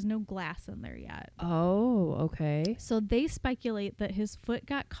open. There was no glass in there yet. Oh, okay. So they speculate that his foot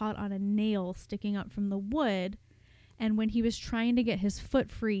got caught on a nail sticking up from the wood. And when he was trying to get his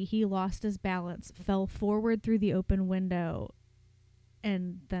foot free, he lost his balance, fell forward through the open window,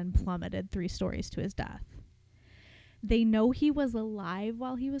 and then plummeted 3 stories to his death. They know he was alive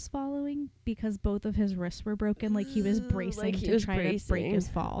while he was falling because both of his wrists were broken, like he was bracing to try to break his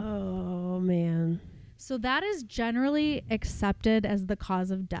fall. Oh, man. So that is generally accepted as the cause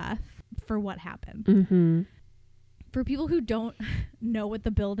of death for what happened. Mm-hmm. For people who don't know what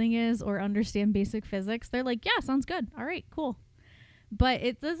the building is or understand basic physics, they're like, yeah, sounds good. All right, cool. But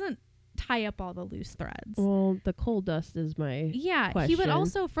it doesn't tie up all the loose threads. Well, the coal dust is my question. He would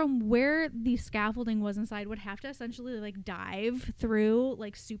also, from where the scaffolding was inside, would have to essentially like dive through,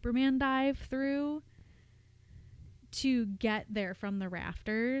 like Superman dive through to get there from the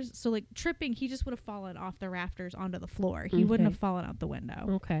rafters. So like tripping, he just would have fallen off the rafters onto the floor. He wouldn't have fallen out the window.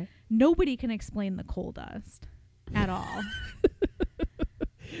 Okay. Nobody can explain the coal dust at all.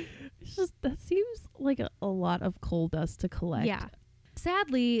 It's just, that seems like a lot of coal dust to collect. Yeah.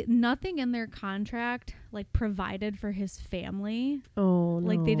 Sadly, nothing in their contract like provided for his family. Oh, no.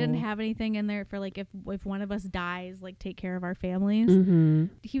 Like they didn't have anything in there for like if one of us dies, like take care of our families. Mm-hmm.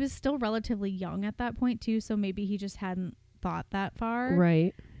 He was still relatively young at that point too, so maybe he just hadn't thought that far.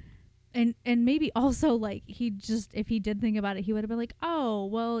 Right. And maybe also like he just, if he did think about it, he would have been like, oh,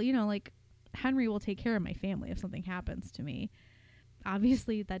 well, you know, like Henry will take care of my family if something happens to me.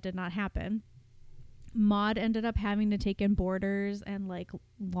 Obviously that did not happen. Maud ended up having to take in boarders and like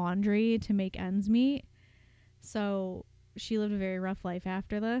laundry to make ends meet. So she lived a very rough life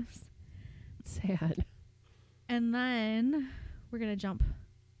after this. Sad. And then we're going to jump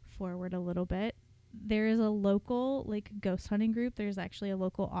forward a little bit. There is a local like ghost hunting group. There's actually a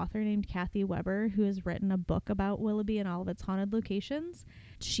local author named Kathy Weber who has written a book about Willoughby and all of its haunted locations.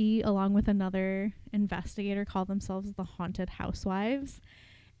 She, along with another investigator, call themselves the Haunted Housewives.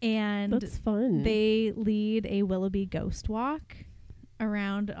 And that's fun. They lead a Willoughby ghost walk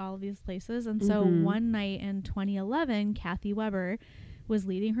around all of these places. And so one night in 2011, Kathy Weber was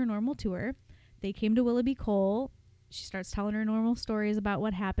leading her normal tour. They came to Willoughby Coal. She starts telling her normal stories about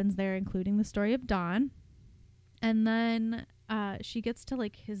what happens there, including the story of Don. And then she gets to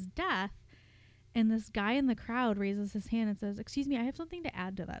like his death. And this guy in the crowd raises his hand and says, "Excuse me, I have something to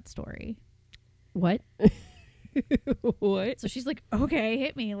add to that story." What? What? So she's like, okay,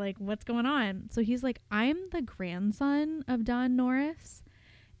 hit me. Like, what's going on? So he's like, I'm the grandson of Don Norris,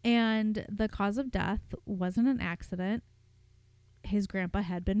 and the cause of death wasn't an accident. His grandpa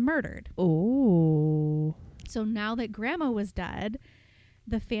had been murdered. Oh. So now that grandma was dead,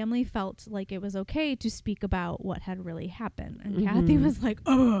 the family felt like it was okay to speak about what had really happened. And Kathy was like,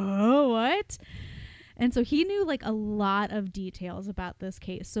 oh, what? And so he knew like a lot of details about this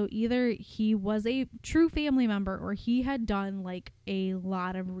case. So either he was a true family member or he had done like a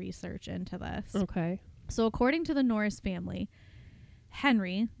lot of research into this. Okay. So according to the Norris family,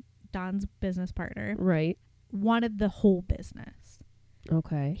 Henry, Don's business partner, right, wanted the whole business.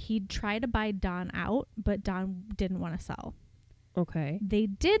 Okay. He'd try to buy Don out, but Don didn't want to sell. Okay. They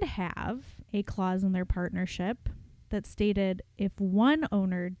did have a clause in their partnership that stated if one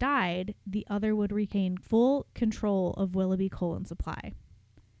owner died, the other would retain full control of Willoughby Coal and Supply.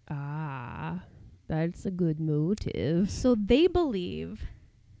 Ah, that's a good motive. So they believe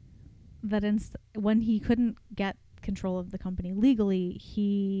that when he couldn't get control of the company legally,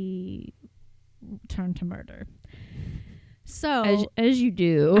 he turned to murder. So as you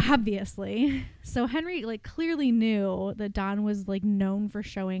do, obviously. So Henry like clearly knew that Don was like known for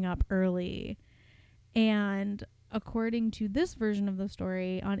showing up early, and according to this version of the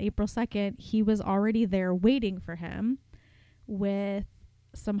story, on April 2nd, he was already there waiting for him with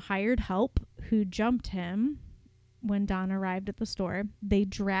some hired help who jumped him when Don arrived at the store. They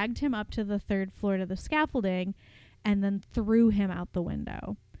dragged him up to the 3rd floor to the scaffolding and then threw him out the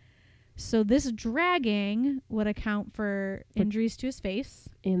window. So this dragging would account for injuries to his face,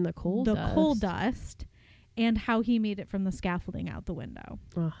 in the coal dust, and how he made it from the scaffolding out the window.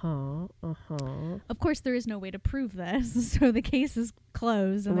 Of course, there is no way to prove this, so the case is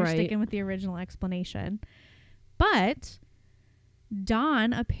closed, and they're sticking with the original explanation. But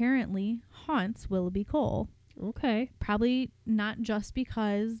Don apparently haunts Willoughby Coal. Okay. Probably not just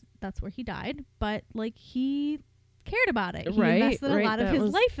because that's where he died, but like he cared about it. He invested a lot of his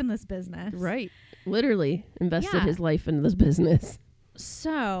life in this business. Right. Literally invested his life in this business.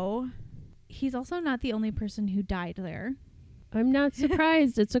 So he's also not the only person who died there. I'm not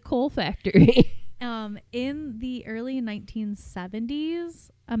surprised. It's a coal factory. In the early 1970s,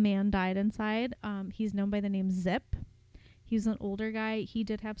 a man died inside. He's known by the name Zip. He's an older guy. He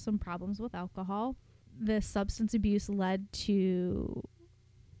did have some problems with alcohol. The substance abuse led to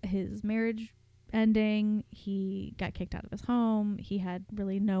his marriage ending. He got kicked out of his home. He had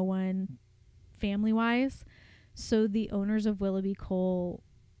really no one family-wise. So the owners of Willoughby Coal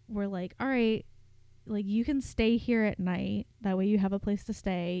were like, all right, like you can stay here at night. That way you have a place to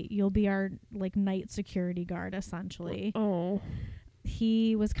stay. You'll be our like night security guard, essentially. Oh.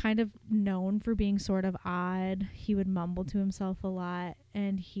 He was kind of known for being sort of odd. He would mumble to himself a lot,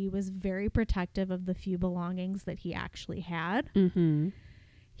 and he was very protective of the few belongings that he actually had. Mm-hmm.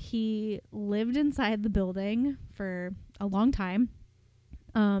 He lived inside the building for a long time.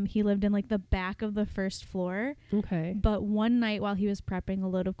 He lived in like the back of the 1st floor. Okay. But one night while he was prepping a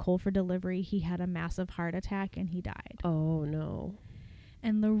load of coal for delivery, he had a massive heart attack and he died. Oh, no.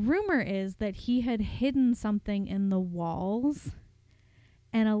 And the rumor is that he had hidden something in the walls.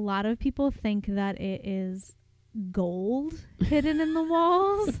 And a lot of people think that it is gold hidden in the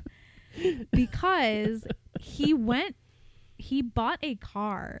walls because he bought a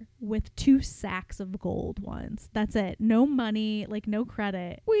car with 2 sacks of gold once. That's it. No money, like no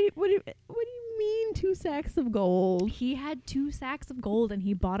credit. Wait, what do you mean 2 sacks of gold? He had 2 sacks of gold and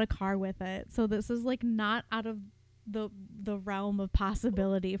he bought a car with it. So this is like not out of the realm of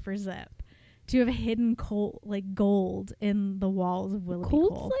possibility for Zip to have hidden gold in the walls of Willoughby Coal.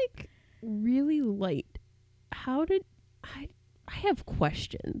 Gold's like really light. How did I have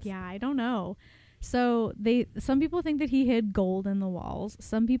questions. Yeah, I don't know. So some people think that he hid gold in the walls.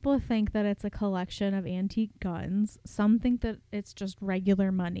 Some people think that it's a collection of antique guns. Some think that it's just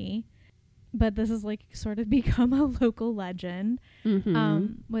regular money. But this has like sort of become a local legend.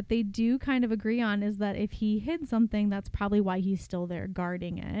 Mm-hmm. What they do kind of agree on is that if he hid something, that's probably why he's still there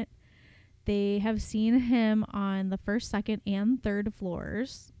guarding it. They have seen him on the 1st, 2nd, and 3rd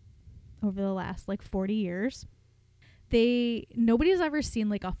floors over the last like 40 years. Nobody's ever seen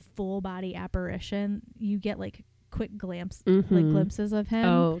like a full body apparition. You get like quick glimpses of him.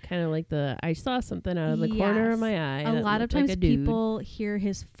 Oh, kind of like I saw something out of the corner of my eye. A lot of times people hear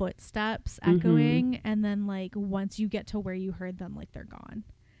his footsteps echoing, and then like once you get to where you heard them, like they're gone.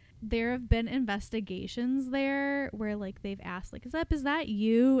 There have been investigations there where like they've asked like, is that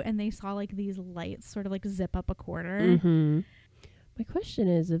you? And they saw like these lights sort of like zip up a corner. Mm-hmm. My question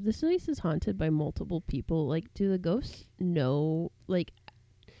is, if this place is haunted by multiple people, like, do the ghosts know, like,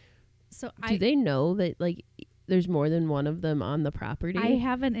 do they know that, like, there's more than one of them on the property? I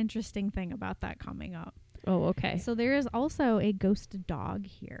have an interesting thing about that coming up. Oh, okay. So there is also a ghost dog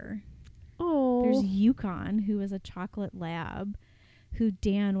here. Oh. There's Yukon, who is a chocolate lab, who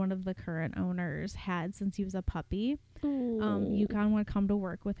Dan, one of the current owners, had since he was a puppy. Yukon would come to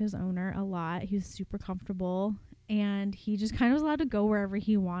work with his owner a lot. He was super comfortable. And he just kind of was allowed to go wherever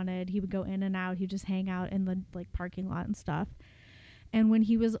he wanted. He would go in and out. He'd just hang out in the like parking lot and stuff. And when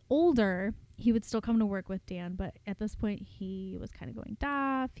he was older, he would still come to work with Dan. But at this point, he was kind of going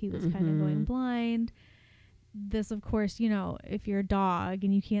deaf. He was kind of going blind. This, of course, you know, if you're a dog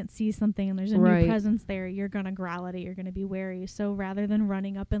and you can't see something and there's a new presence there, you're going to growl at it. You're going to be wary. So rather than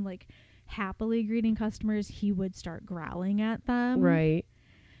running up and like happily greeting customers, he would start growling at them. Right.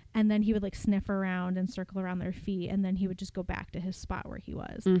 And then he would like sniff around and circle around their feet. And then he would just go back to his spot where he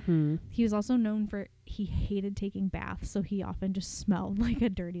was. Mm-hmm. He was also known for, he hated taking baths. So he often just smelled like a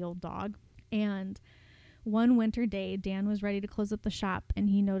dirty old dog. And one winter day, Dan was ready to close up the shop. And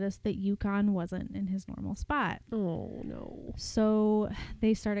he noticed that Yukon wasn't in his normal spot. Oh, no. So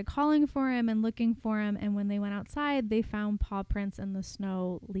they started calling for him and looking for him. And when they went outside, they found paw prints in the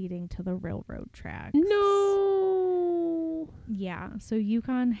snow leading to the railroad tracks. No. Yeah, so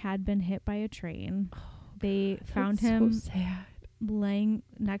Yukon had been hit by a train. Oh, they God, found that's him so sad. laying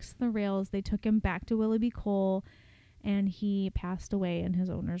next to the rails. They took him back to Willoughby Coal, and he passed away in his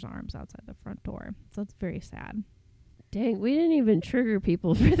owner's arms outside the front door. So it's very sad. Dang, we didn't even trigger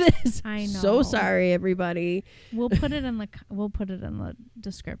people for this. I know. So sorry, everybody. We'll put it in the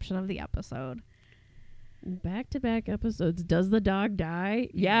description of the episode. Back-to-back episodes. Does the dog die?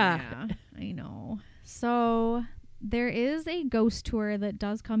 Yeah. I know. So there is a ghost tour that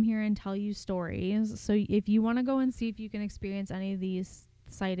does come here and tell you stories. So if you want to go and see if you can experience any of these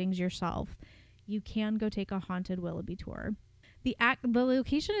sightings yourself, you can go take a haunted Willoughby tour. The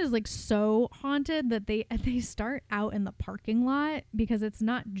location is like so haunted that they start out in the parking lot, because it's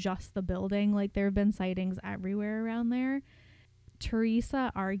not just the building. Like, there have been sightings everywhere around there.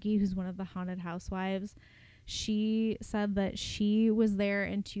 Teresa Argy, who's one of the haunted housewives, she said that she was there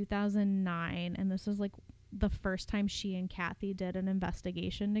in 2009, and this was like the first time she and Kathy did an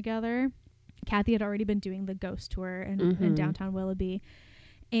investigation together. Kathy had already been doing the ghost tour in downtown Willoughby,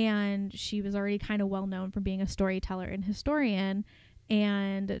 and she was already kind of well known for being a storyteller and historian.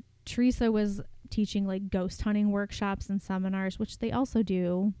 And Teresa was teaching like ghost hunting workshops and seminars, which they also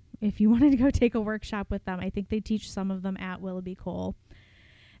do. If you wanted to go take a workshop with them, I think they teach some of them at Willoughby Coal.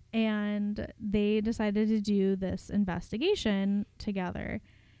 And they decided to do this investigation together.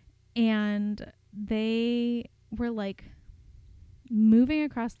 And they were like moving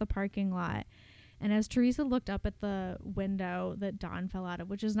across the parking lot. And as Teresa looked up at the window that Dawn fell out of,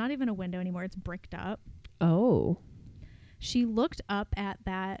 which is not even a window anymore, it's bricked up. Oh. She looked up at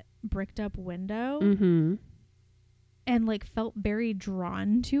that bricked up window and like felt very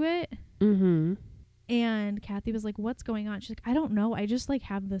drawn to it. And Kathy was like, "What's going on?" She's like, "I don't know. I just like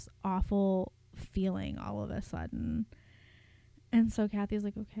have this awful feeling all of a sudden." And so Kathy's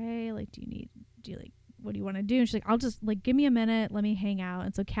like, "Okay, like, what do you want to do?" And she's like, "I'll just like, give me a minute. Let me hang out."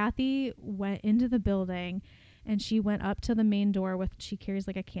 And so Kathy went into the building, and she went up to the main door she carries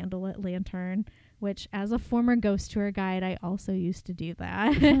like a candlelit lantern, which as a former ghost tour guide, I also used to do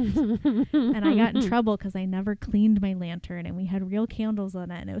that. And I got in trouble because I never cleaned my lantern, and we had real candles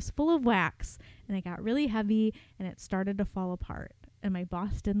on it, and it was full of wax, and it got really heavy, and it started to fall apart. And my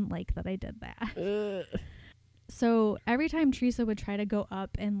boss didn't like that I did that. So every time Teresa would try to go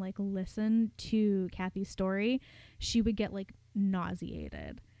up and like listen to Kathy's story, she would get like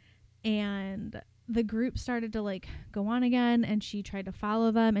nauseated. And the group started to like go on again, and she tried to follow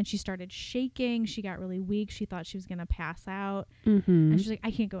them, and she started shaking. She got really weak. She thought she was going to pass out. And she's like,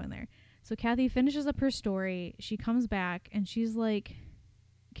 "I can't go in there." So Kathy finishes up her story. She comes back, and she's like,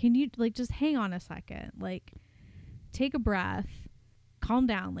 "Can you like just hang on a second? Like, take a breath, calm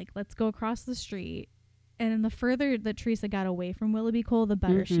down. Like, let's go across the street." And the further that Teresa got away from Willoughby Coal, the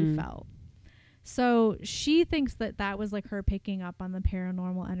better she felt. So she thinks that was like her picking up on the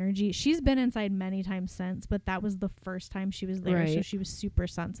paranormal energy. She's been inside many times since, but that was the first time she was there. Right. So she was super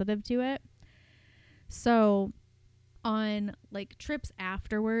sensitive to it. So on like trips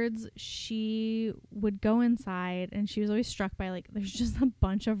afterwards, she would go inside, and she was always struck by like, there's just a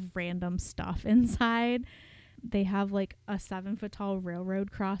bunch of random stuff inside. They have like a 7-foot tall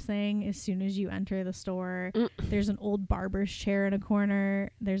railroad crossing as soon as you enter the store. There's an old barber's chair in a corner.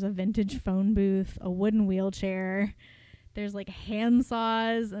 There's a vintage phone booth, a wooden wheelchair. There's like hand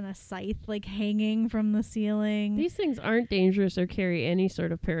saws and a scythe like hanging from the ceiling. These things aren't dangerous or carry any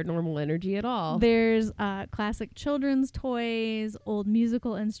sort of paranormal energy at all. There's classic children's toys, old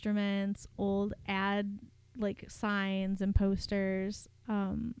musical instruments, old ad like signs and posters,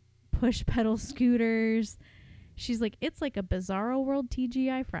 push pedal scooters. She's like, it's like a Bizarro World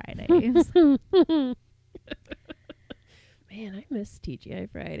TGI Fridays. Man, I miss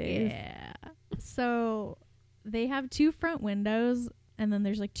TGI Fridays. Yeah. So they have 2 front windows, and then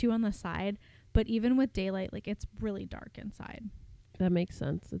there's like 2 on the side. But even with daylight, like, it's really dark inside. That makes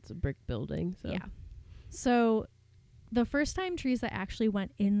sense. It's a brick building. So. Yeah. So the first time Teresa actually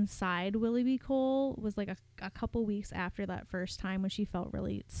went inside Willoughby Coal was like a couple weeks after that first time, when she felt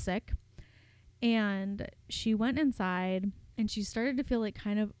really sick. And she went inside, and she started to feel like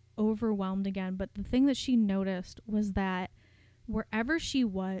kind of overwhelmed again. But the thing that she noticed was that wherever she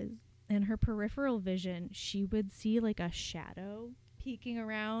was in her peripheral vision, she would see like a shadow peeking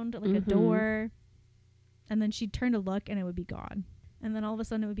around like a door. And then she'd turn to look, and it would be gone. And then all of a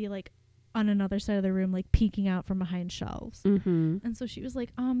sudden it would be like on another side of the room, like peeking out from behind shelves. And so she was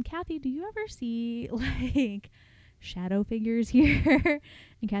like, Kathy, do you ever see like shadow figures here?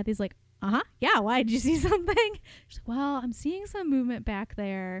 And Kathy's like, yeah, why? Did you see something? She's like, well, I'm seeing some movement back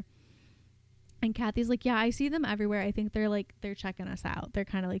there. And Kathy's like, yeah, I see them everywhere. I think they're checking us out. They're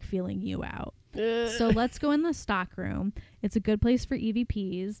kind of like feeling you out. So let's go in the stock room. It's a good place for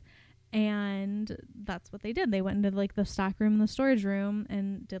EVPs. And that's what they did. They went into like the stock room and the storage room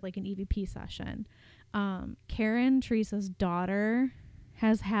and did like an EVP session. Karen, Teresa's daughter,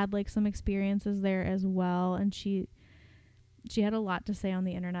 has had like some experiences there as well. And she she had a lot to say on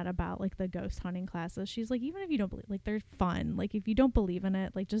the internet about like the ghost hunting classes. She's like, even if you don't believe, like they're fun. Like if you don't believe in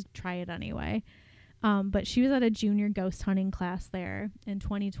it, like just try it anyway. But she was at a junior ghost hunting class there in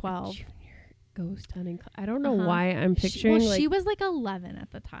 2012. Junior ghost hunting. I don't know why I'm picturing. She was like 11 at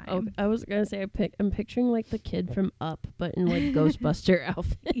the time. Oh, I was gonna say I'm picturing like the kid from Up, but in like Ghostbuster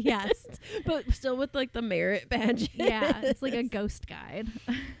outfit. Yes, but still with like the merit badge. Yeah, it's like a ghost guide.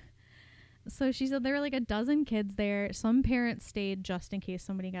 So she said there were like a dozen kids there. Some parents stayed just in case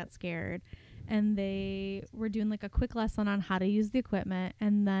somebody got scared. And they were doing like a quick lesson on how to use the equipment.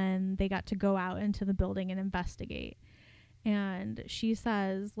 And then they got to go out into the building and investigate. And she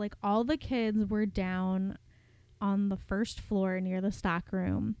says like all the kids were down on the first floor near the stock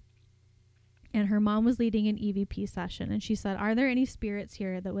room. And her mom was leading an EVP session. And she said, "Are there any spirits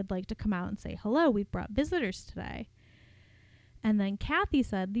here that would like to come out and say hello? We've brought visitors today." And then Kathy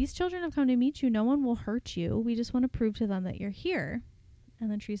said, "These children have come to meet you. No one will hurt you. We just want to prove to them that you're here."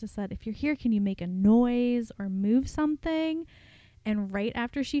 And then Teresa said, "If you're here, can you make a noise or move something?" And right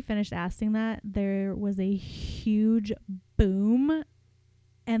after she finished asking that, there was a huge boom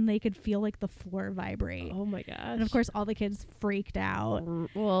and they could feel like the floor vibrate. Oh my gosh. And of course, all the kids freaked out.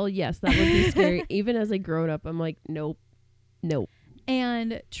 Well, yes, that would be scary. Even as a grown up, I'm like, nope.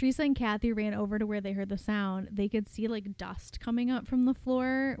 And Teresa and Kathy ran over to where they heard the sound. They could see like dust coming up from the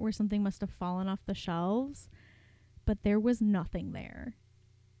floor where something must have fallen off the shelves, but there was nothing there.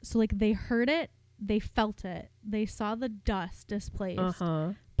 So like they heard it, they felt it, they saw the dust displaced,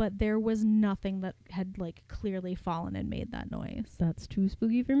 but there was nothing that had like clearly fallen and made that noise. That's too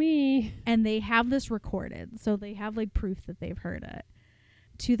spooky for me. And they have this recorded, so they have like proof that they've heard it.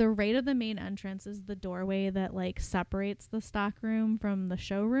 To the right of the main entrance is the doorway that like separates the stock room from the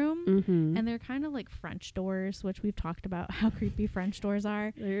showroom. Mm-hmm. And they're kind of like French doors, which we've talked about how creepy French doors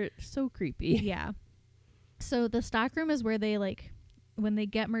are. They're so creepy. Yeah. So the stock room is where they like, when they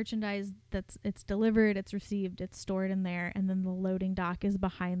get merchandise, it's delivered, it's received, it's stored in there. And then the loading dock is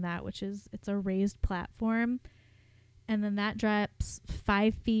behind that, it's a raised platform. And then that drops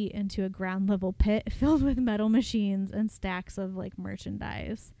 5 feet into a ground level pit filled with metal machines and stacks of like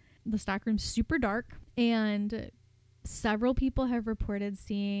merchandise. The stockroom's super dark, and several people have reported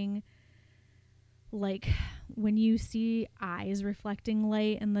seeing like when you see eyes reflecting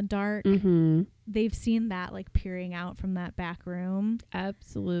light in the dark, they've seen that like peering out from that back room.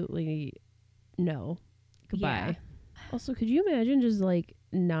 Absolutely no. Goodbye. Yeah. Also, could you imagine just like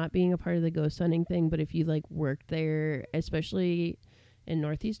not being a part of the ghost hunting thing, but if you like worked there, especially in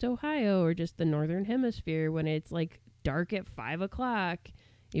Northeast Ohio or just the Northern Hemisphere, when it's like dark at 5 o'clock,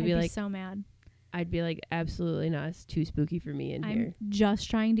 you'd be like so mad. I'd be like, absolutely not. It's too spooky for me in here. I'm just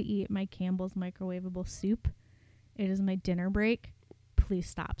trying to eat my Campbell's microwavable soup. It is my dinner break. Please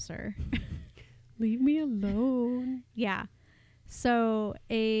stop, sir. Leave me alone. Yeah. So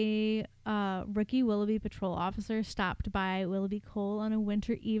a rookie Willoughby patrol officer stopped by Willoughby Coal on a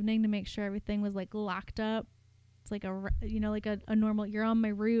winter evening to make sure everything was like locked up. It's like a normal, you're on my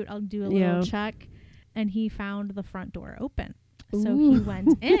route, I'll do a little check. And he found the front door open. So he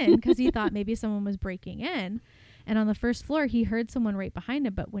went in because he thought maybe someone was breaking in. And on the first floor, he heard someone right behind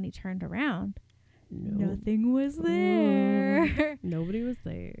him. But when he turned around, nothing was there. Nobody was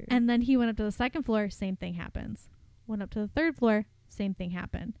there. And then he went up to the second floor. Same thing happens. Went up to the third floor. Same thing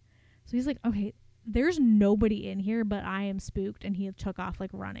happened. So he's like, okay, there's nobody in here, but I am spooked. And he took off like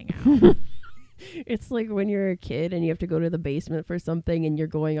running out. It's like when you're a kid and you have to go to the basement for something and you're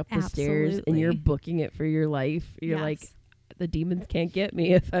going up the stairs and you're booking it for your life. You're like, the demons can't get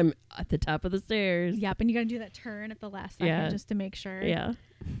me if I'm at the top of the stairs. Yep. And you got to do that turn at the last second just to make sure. Yeah.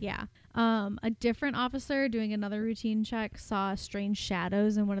 Yeah. A different officer doing another routine check saw strange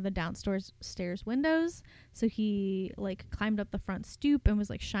shadows in one of the downstairs windows. So he like climbed up the front stoop and was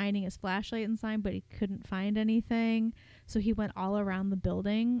like shining his flashlight inside, but he couldn't find anything. So he went all around the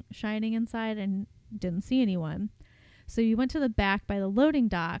building shining inside and didn't see anyone. So he went to the back by the loading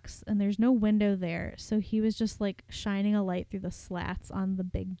docks and there's no window there. So he was just like shining a light through the slats on the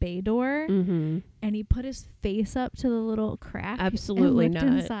big bay door. Mm-hmm. And he put his face up to the little crack. Absolutely and looked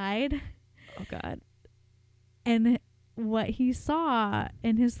not. inside. Oh, God. And what he saw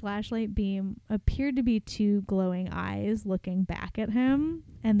in his flashlight beam appeared to be 2 glowing eyes looking back at him.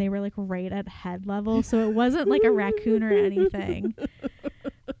 And they were like right at head level. So it wasn't like a raccoon or anything.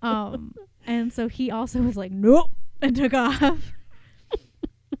 And so he also was like, nope. And took off.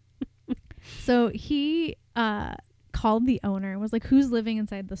 So he called the owner and was like, who's living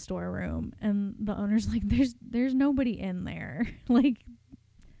inside the storeroom? And the owner's like, there's nobody in there. Like,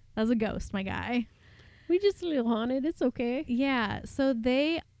 that's a ghost, my guy. We just a little haunted. It's okay. Yeah. So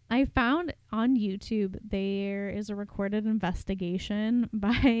they I found on YouTube there is a recorded investigation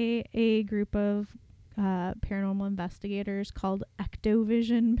by a group of paranormal investigators called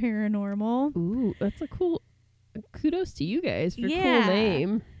Ectovision Paranormal. Ooh, that's a cool. Kudos to you guys for Yeah. cool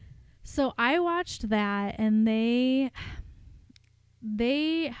name. So I watched that, and they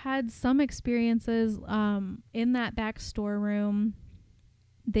had some experiences in that back storeroom.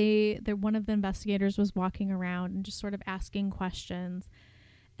 One of the investigators was walking around and just sort of asking questions,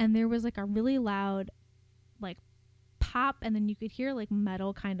 and there was like a really loud like pop, and then you could hear like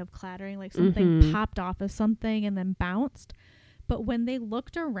metal kind of clattering, like something popped off of something and then bounced. But when they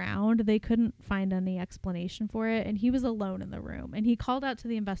looked around, they couldn't find any explanation for it, and he was alone in the room, and he called out to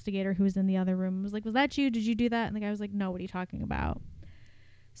the investigator who was in the other room and was like, was that you? Did you do that? And the guy was like, no, what are you talking about?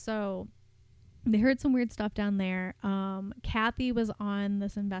 So they heard some weird stuff down there. Kathy was on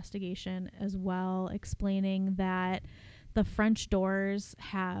this investigation as well, explaining that the French doors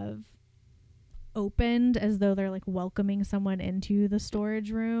have opened as though they're like welcoming someone into the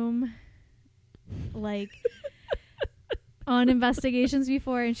storage room, like on investigations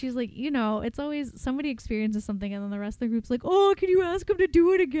before. And she's like, it's always somebody experiences something and then the rest of the group's like, oh, can you ask them to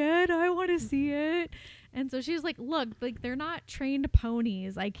do it again? I want to see it. And so she's like, look, like they're not trained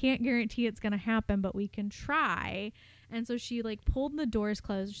ponies. I can't guarantee it's going to happen, but we can try. And so she like pulled the doors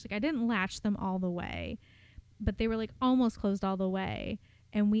closed. She's like, I didn't latch them all the way, but they were like almost closed all the way.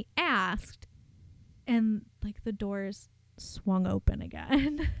 And we asked, and like the doors swung open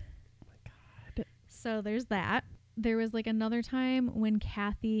again. Oh my God. So there's that. There was like another time when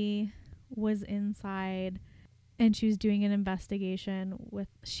Kathy was inside and she was doing an investigation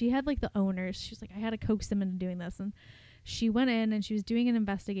she had like the owners. She's like, I had to coax them into doing this. And she went in and she was doing an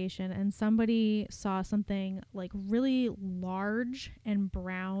investigation, and somebody saw something like really large and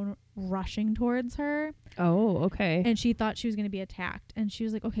brown rushing towards her. Oh, okay. And she thought she was going to be attacked. And she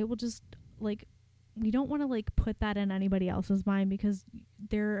was like, okay, we'll just like, we don't want to like put that in anybody else's mind because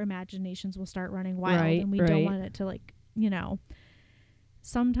their imaginations will start running wild. Right, and we don't want it to like,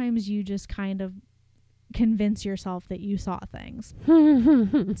 sometimes you just kind of convince yourself that you saw things.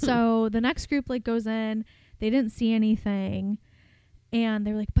 So the next group like goes in, they didn't see anything, and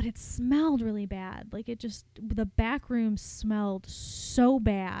they're like, but it smelled really bad. Like the back room smelled so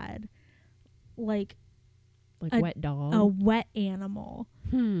bad, like wet dog, a wet animal.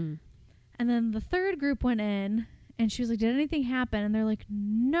 And then the third group went in, and she was like, did anything happen? And they're like,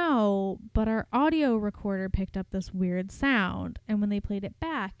 no, but our audio recorder picked up this weird sound, and when they played it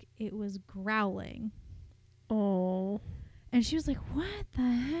back, it was growling. Oh. And she was like, what the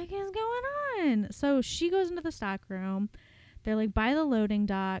heck is going on? So she goes into the stock room. They're like by the loading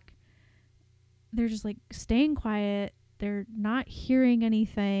dock. They're just like staying quiet. They're not hearing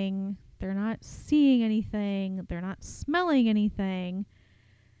anything. They're not seeing anything. They're not smelling anything.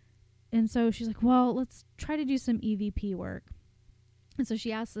 And so she's like, well, let's try to do some EVP work. And so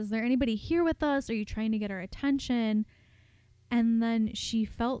she asks, is there anybody here with us? Are you trying to get our attention? And then she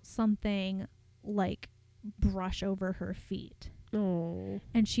felt something like brush over her feet. Oh.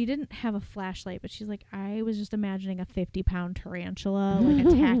 And she didn't have a flashlight, but she's like, I was just imagining a 50-pound tarantula like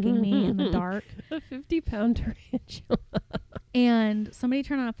attacking me in the dark. A 50-pound tarantula. And somebody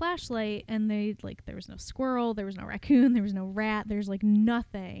turned on a flashlight, and they like, there was no squirrel, there was no raccoon, there was no rat, there's like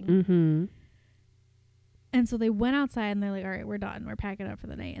nothing. And so they went outside, and they're like, all right, we're done, we're packing up for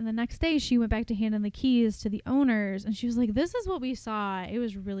the night. And the next day she went back to hand in the keys to the owners, and she was like, this is what we saw. It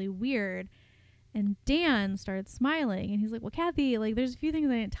was really weird. And Dan started smiling, and he's like, well, Kathy, like, there's a few things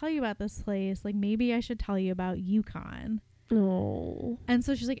I didn't tell you about this place. Like, maybe I should tell you about Yukon. Oh. And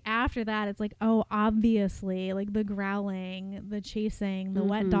so she's like, after that, it's like, oh, obviously, like, the growling, the chasing, the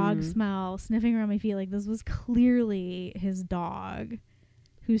wet dog smell, sniffing around my feet. Like, this was clearly his dog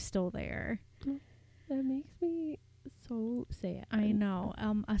who's still there. That makes me so sad. I know.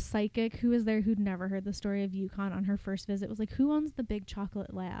 A psychic who was there who'd never heard the story of Yukon on her first visit was like, who owns the big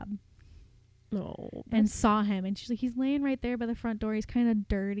chocolate lab? No. And saw him, and she's like, he's laying right there by the front door. He's kind of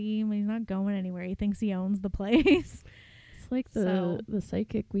dirty, but he's not going anywhere. He thinks he owns the place. It's like the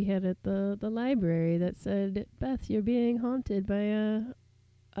psychic we had at the library that said, Beth, you're being haunted by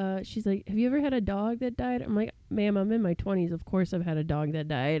she's like, have you ever had a dog that died? I'm like, ma'am, I'm in my 20s. Of course I've had a dog that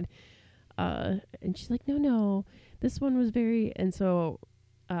died. And she's like, no, this one was very, and so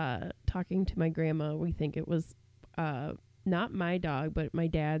talking to my grandma, we think it was not my dog, but my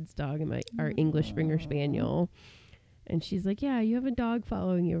dad's dog and our English Springer Spaniel. And she's like, yeah, you have a dog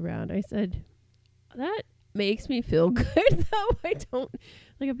following you around. I said, that makes me feel good, though. I don't,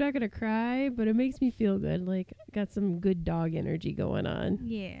 like, I'm not going to cry, but it makes me feel good. Like, got some good dog energy going on.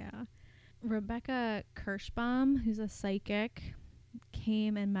 Yeah. Rebecca Kirschbaum, who's a psychic,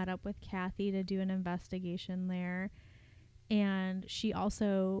 came and met up with Kathy to do an investigation there. And she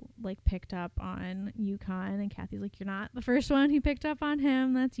also like picked up on Yukon, and Kathy's like, you're not the first one who picked up on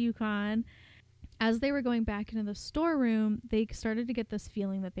him. That's Yukon. As they were going back into the storeroom, they started to get this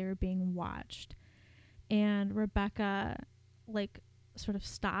feeling that they were being watched. And Rebecca like sort of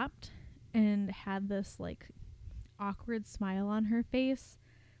stopped and had this like awkward smile on her face,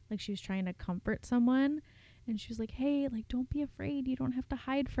 like she was trying to comfort someone. And she was like, hey, like, don't be afraid. You don't have to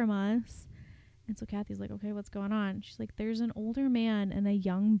hide from us. And so Kathy's like, okay, what's going on? She's like, there's an older man and a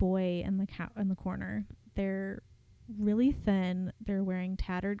young boy in the corner. They're really thin. They're wearing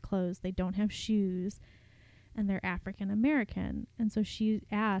tattered clothes. They don't have shoes. And they're African American. And so she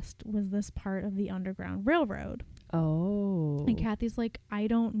asked, was this part of the Underground Railroad? Oh. And Kathy's like, I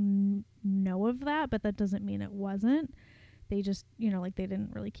don't know of that, but that doesn't mean it wasn't. They just, like they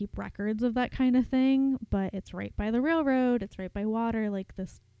didn't really keep records of that kind of thing, but it's right by the railroad. It's right by water. Like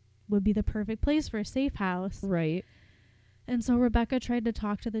this would be the perfect place for a safe house. Right. And so Rebecca tried to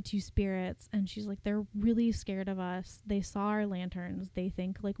talk to the two spirits, and she's like, they're really scared of us. They saw our lanterns. They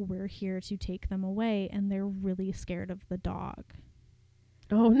think like we're here to take them away, and they're really scared of the dog.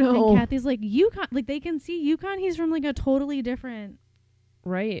 Oh no. And Kathy's like, Yukon, like they can see Yukon. He's from like a totally different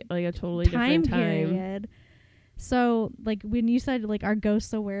like a totally different time period. So like when you said like are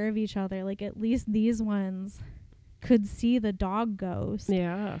ghosts aware of each other, like at least these ones could see the dog ghost.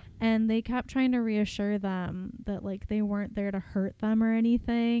 Yeah. And they kept trying to reassure them that like they weren't there to hurt them or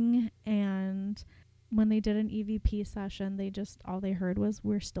anything. And when they did an EVP session, all they heard was,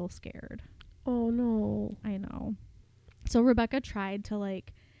 we're still scared. Oh no. I know. So Rebecca tried to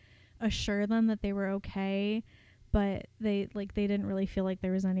like assure them that they were okay, but they didn't really feel like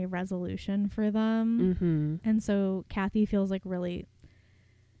there was any resolution for them. Mm-hmm. And so Kathy feels like really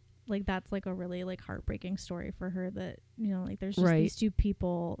like that's like a really like heartbreaking story for her, that like there's just these two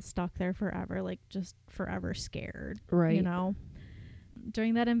people stuck there forever, like just forever scared. Right.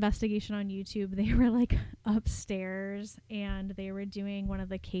 During that investigation on YouTube, they were like upstairs and they were doing one of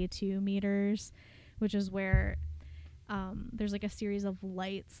the K2 meters, which is where there's like a series of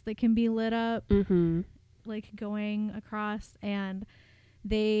lights that can be lit up. Mm-hmm. Like going across, and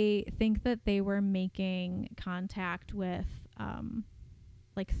they think that they were making contact with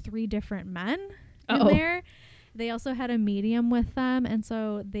like 3 different men in there. They also had a medium with them, and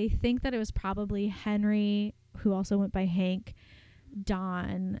so they think that it was probably Henry, who also went by Hank,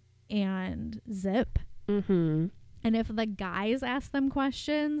 Don, and Zip. Mm-hmm. And if the guys asked them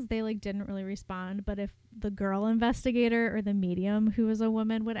questions, they like didn't really respond. But if the girl investigator or the medium, who was a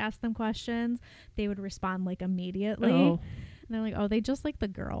woman, would ask them questions, they would respond like immediately. And they're like, oh, they just like the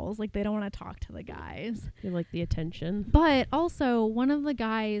girls. Like they don't want to talk to the guys. They like the attention. But also one of the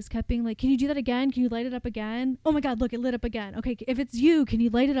guys kept being like, can you do that again? Can you light it up again? Oh my God, look, it lit up again. Okay, if it's you, can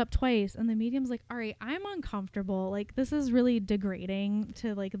you light it up twice? And the medium's like, all right, I'm uncomfortable. Like this is really degrading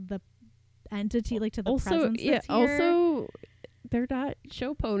to like the entity, like to the presence that's here. Also they're not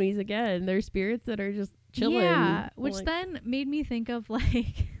show ponies again. They're spirits that are just chilling. Yeah, which then made me think of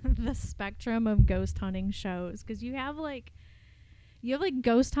like the spectrum of ghost hunting shows, because you have like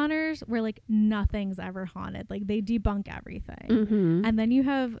ghost hunters where like nothing's ever haunted, like they debunk everything. Mm-hmm. And then you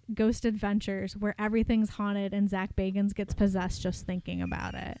have ghost adventures where everything's haunted and Zach Bagans gets possessed just thinking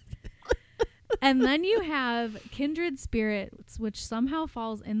about it. And then you have kindred spirits, which somehow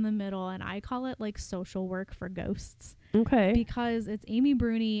falls in the middle, and I call it like social work for ghosts. Okay. Because it's Amy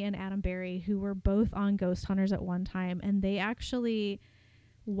Bruni and Adam Berry, who were both on Ghost Hunters at one time, and they actually,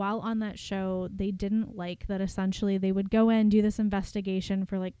 while on that show, they didn't like that essentially they would go in, do this investigation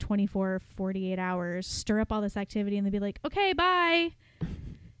for like 24 or 48 hours, stir up all this activity, and they'd be like, okay, bye.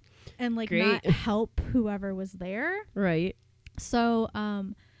 And like not help whoever was there. Right. So,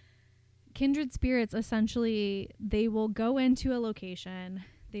 kindred spirits, essentially, they will go into a location,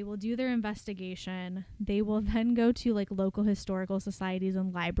 they will do their investigation, they will then go to like local historical societies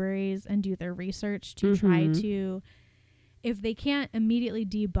and libraries and do their research to try to, if they can't immediately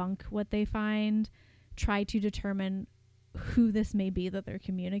debunk what they find, try to determine who this may be that they're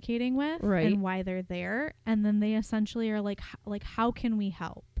communicating with and why they're there. And then they essentially are like how can we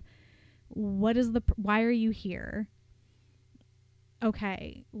help? Why are you here?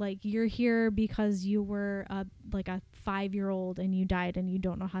 Okay, like you're here because you were like a 5-year-old and you died and you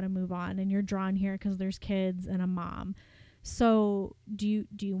don't know how to move on, and you're drawn here because there's kids and a mom. So do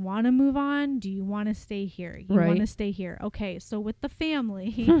you want to move on? Do you want to stay here? You want to stay here. Okay, so with the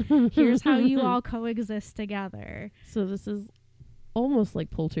family, here's how you all coexist together. So this is almost like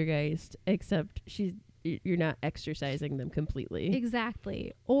Poltergeist, except she's you're not exercising them completely.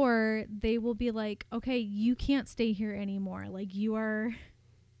 Exactly. Or they will be like, okay, you can't stay here anymore. Like, you are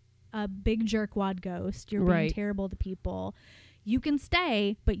a big jerkwad ghost. You're being terrible to people. You can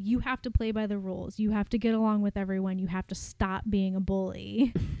stay, but you have to play by the rules. You have to get along with everyone. You have to stop being a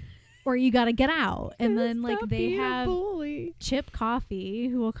bully. Or you got to get out. And then like they have Chip Coffee,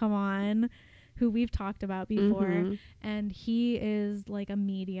 who will come on, who we've talked about before, and he is like a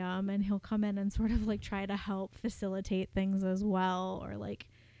medium, and he'll come in and sort of like try to help facilitate things as well, or like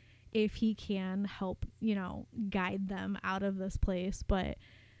if he can help, you know, guide them out of this place. But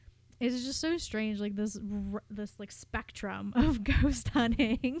it's just so strange, like this like spectrum of ghost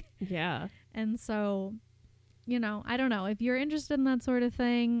hunting. Yeah. And so, you know, I don't know if you're interested in that sort of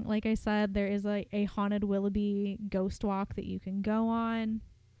thing. Like I said, there is a haunted Willoughby ghost walk that you can go on.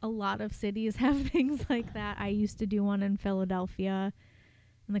 A lot of cities have things like that. I used to do one in Philadelphia,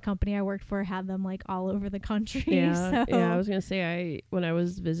 and the company I worked for had them like all over the country. Yeah, I was gonna say, when I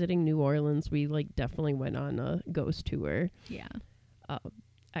was visiting New Orleans, we like definitely went on a ghost tour. Yeah.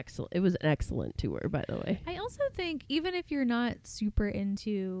 Excellent. It was an excellent tour, by the way. I also think even if you're not super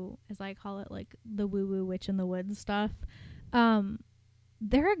into, as I call it, like the woo-woo witch in the woods stuff,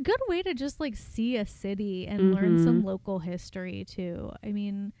 they're a good way to just like see a city and learn some local history too. I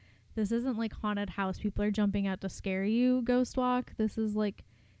mean, this isn't like haunted house. People are jumping out to scare you ghost walk. This is like,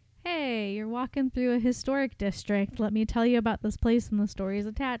 hey, you're walking through a historic district. Let me tell you about this place and the stories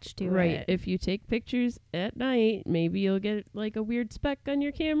attached to it. Right. If you take pictures at night, maybe you'll get like a weird speck on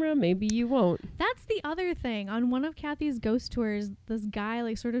your camera. Maybe you won't. That's the other thing. On one of Kathy's ghost tours, this guy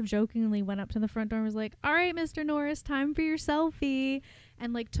like sort of jokingly went up to the front door and was like, all right, Mr. Norris, time for your selfie.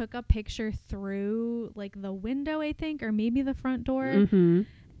 And like took a picture through like the window, I think, or maybe the front door.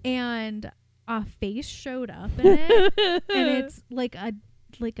 And a face showed up in it. And it's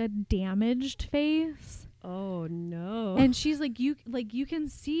like a damaged face. Oh no. And she's like, you can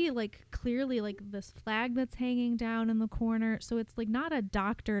see like clearly like this flag that's hanging down in the corner. So it's like not a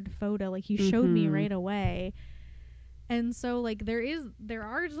doctored photo. Like he showed me right away. And so like there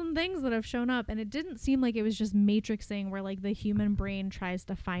are some things that have shown up, and it didn't seem like it was just matrixing where like the human brain tries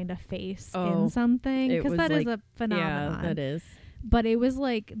to find a face in something, because that is a phenomenon. Yeah, that is. But it was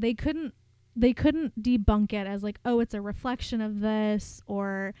like they couldn't debunk it as like, oh, it's a reflection of this,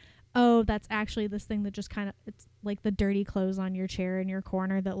 or oh, that's actually this thing that just kind of, it's like the dirty clothes on your chair in your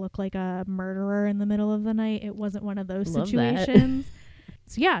corner that look like a murderer in the middle of the night. It wasn't one of those situations.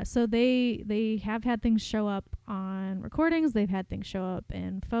 So yeah, so they have had things show up on recordings. They've had things show up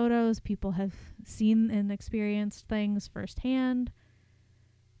in photos. People have seen and experienced things firsthand.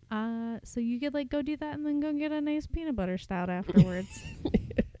 So you could like go do that and then go get a nice peanut butter stout afterwards.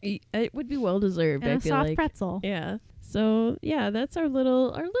 It would be well deserved. And I a feel soft like pretzel. Yeah. So yeah, that's our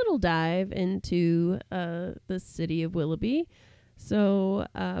little dive into the city of Willoughby. So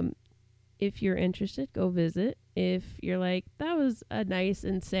if you're interested, go visit. If you're like, that was a nice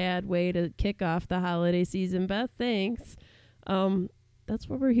and sad way to kick off the holiday season, Beth, thanks. That's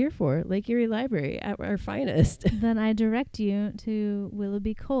what we're here for. Lake Erie Library at our finest. Then I direct you to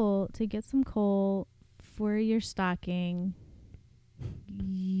Willoughby Coal to get some coal for your stocking.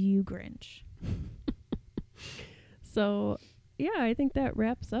 You Grinch. So, yeah, I think that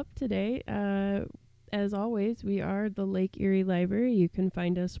wraps up today. As always, we are the Lake Erie Library. You can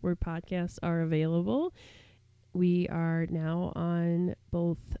find us where podcasts are available. We are now on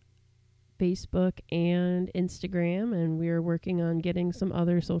both Facebook and Instagram, and we are working on getting some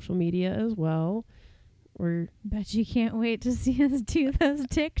other social media as well. Bet you can't wait to see us do those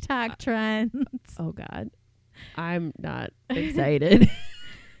TikTok trends. Oh, God. I'm not excited.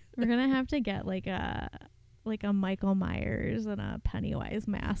 We're going to have to get like a Michael Myers and a Pennywise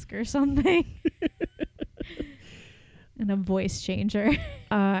mask or something. And a voice changer.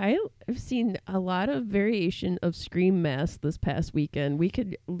 I've seen a lot of variation of Scream masks this past weekend. We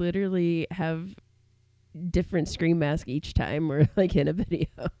could literally have different Scream masks each time we're like in a video.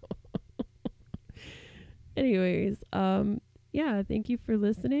 Anyways, yeah, thank you for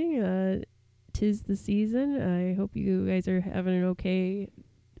listening. 'Tis the season. I hope you guys are having an okay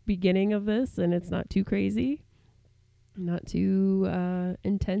beginning of this and it's not too crazy, not too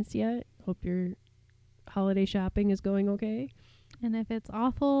intense yet. Hope your holiday shopping is going okay. And if it's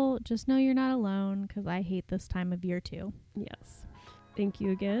awful, just know you're not alone, because I hate this time of year too. Yes. Thank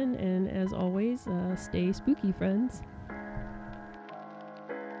you again. And as always, stay spooky, friends.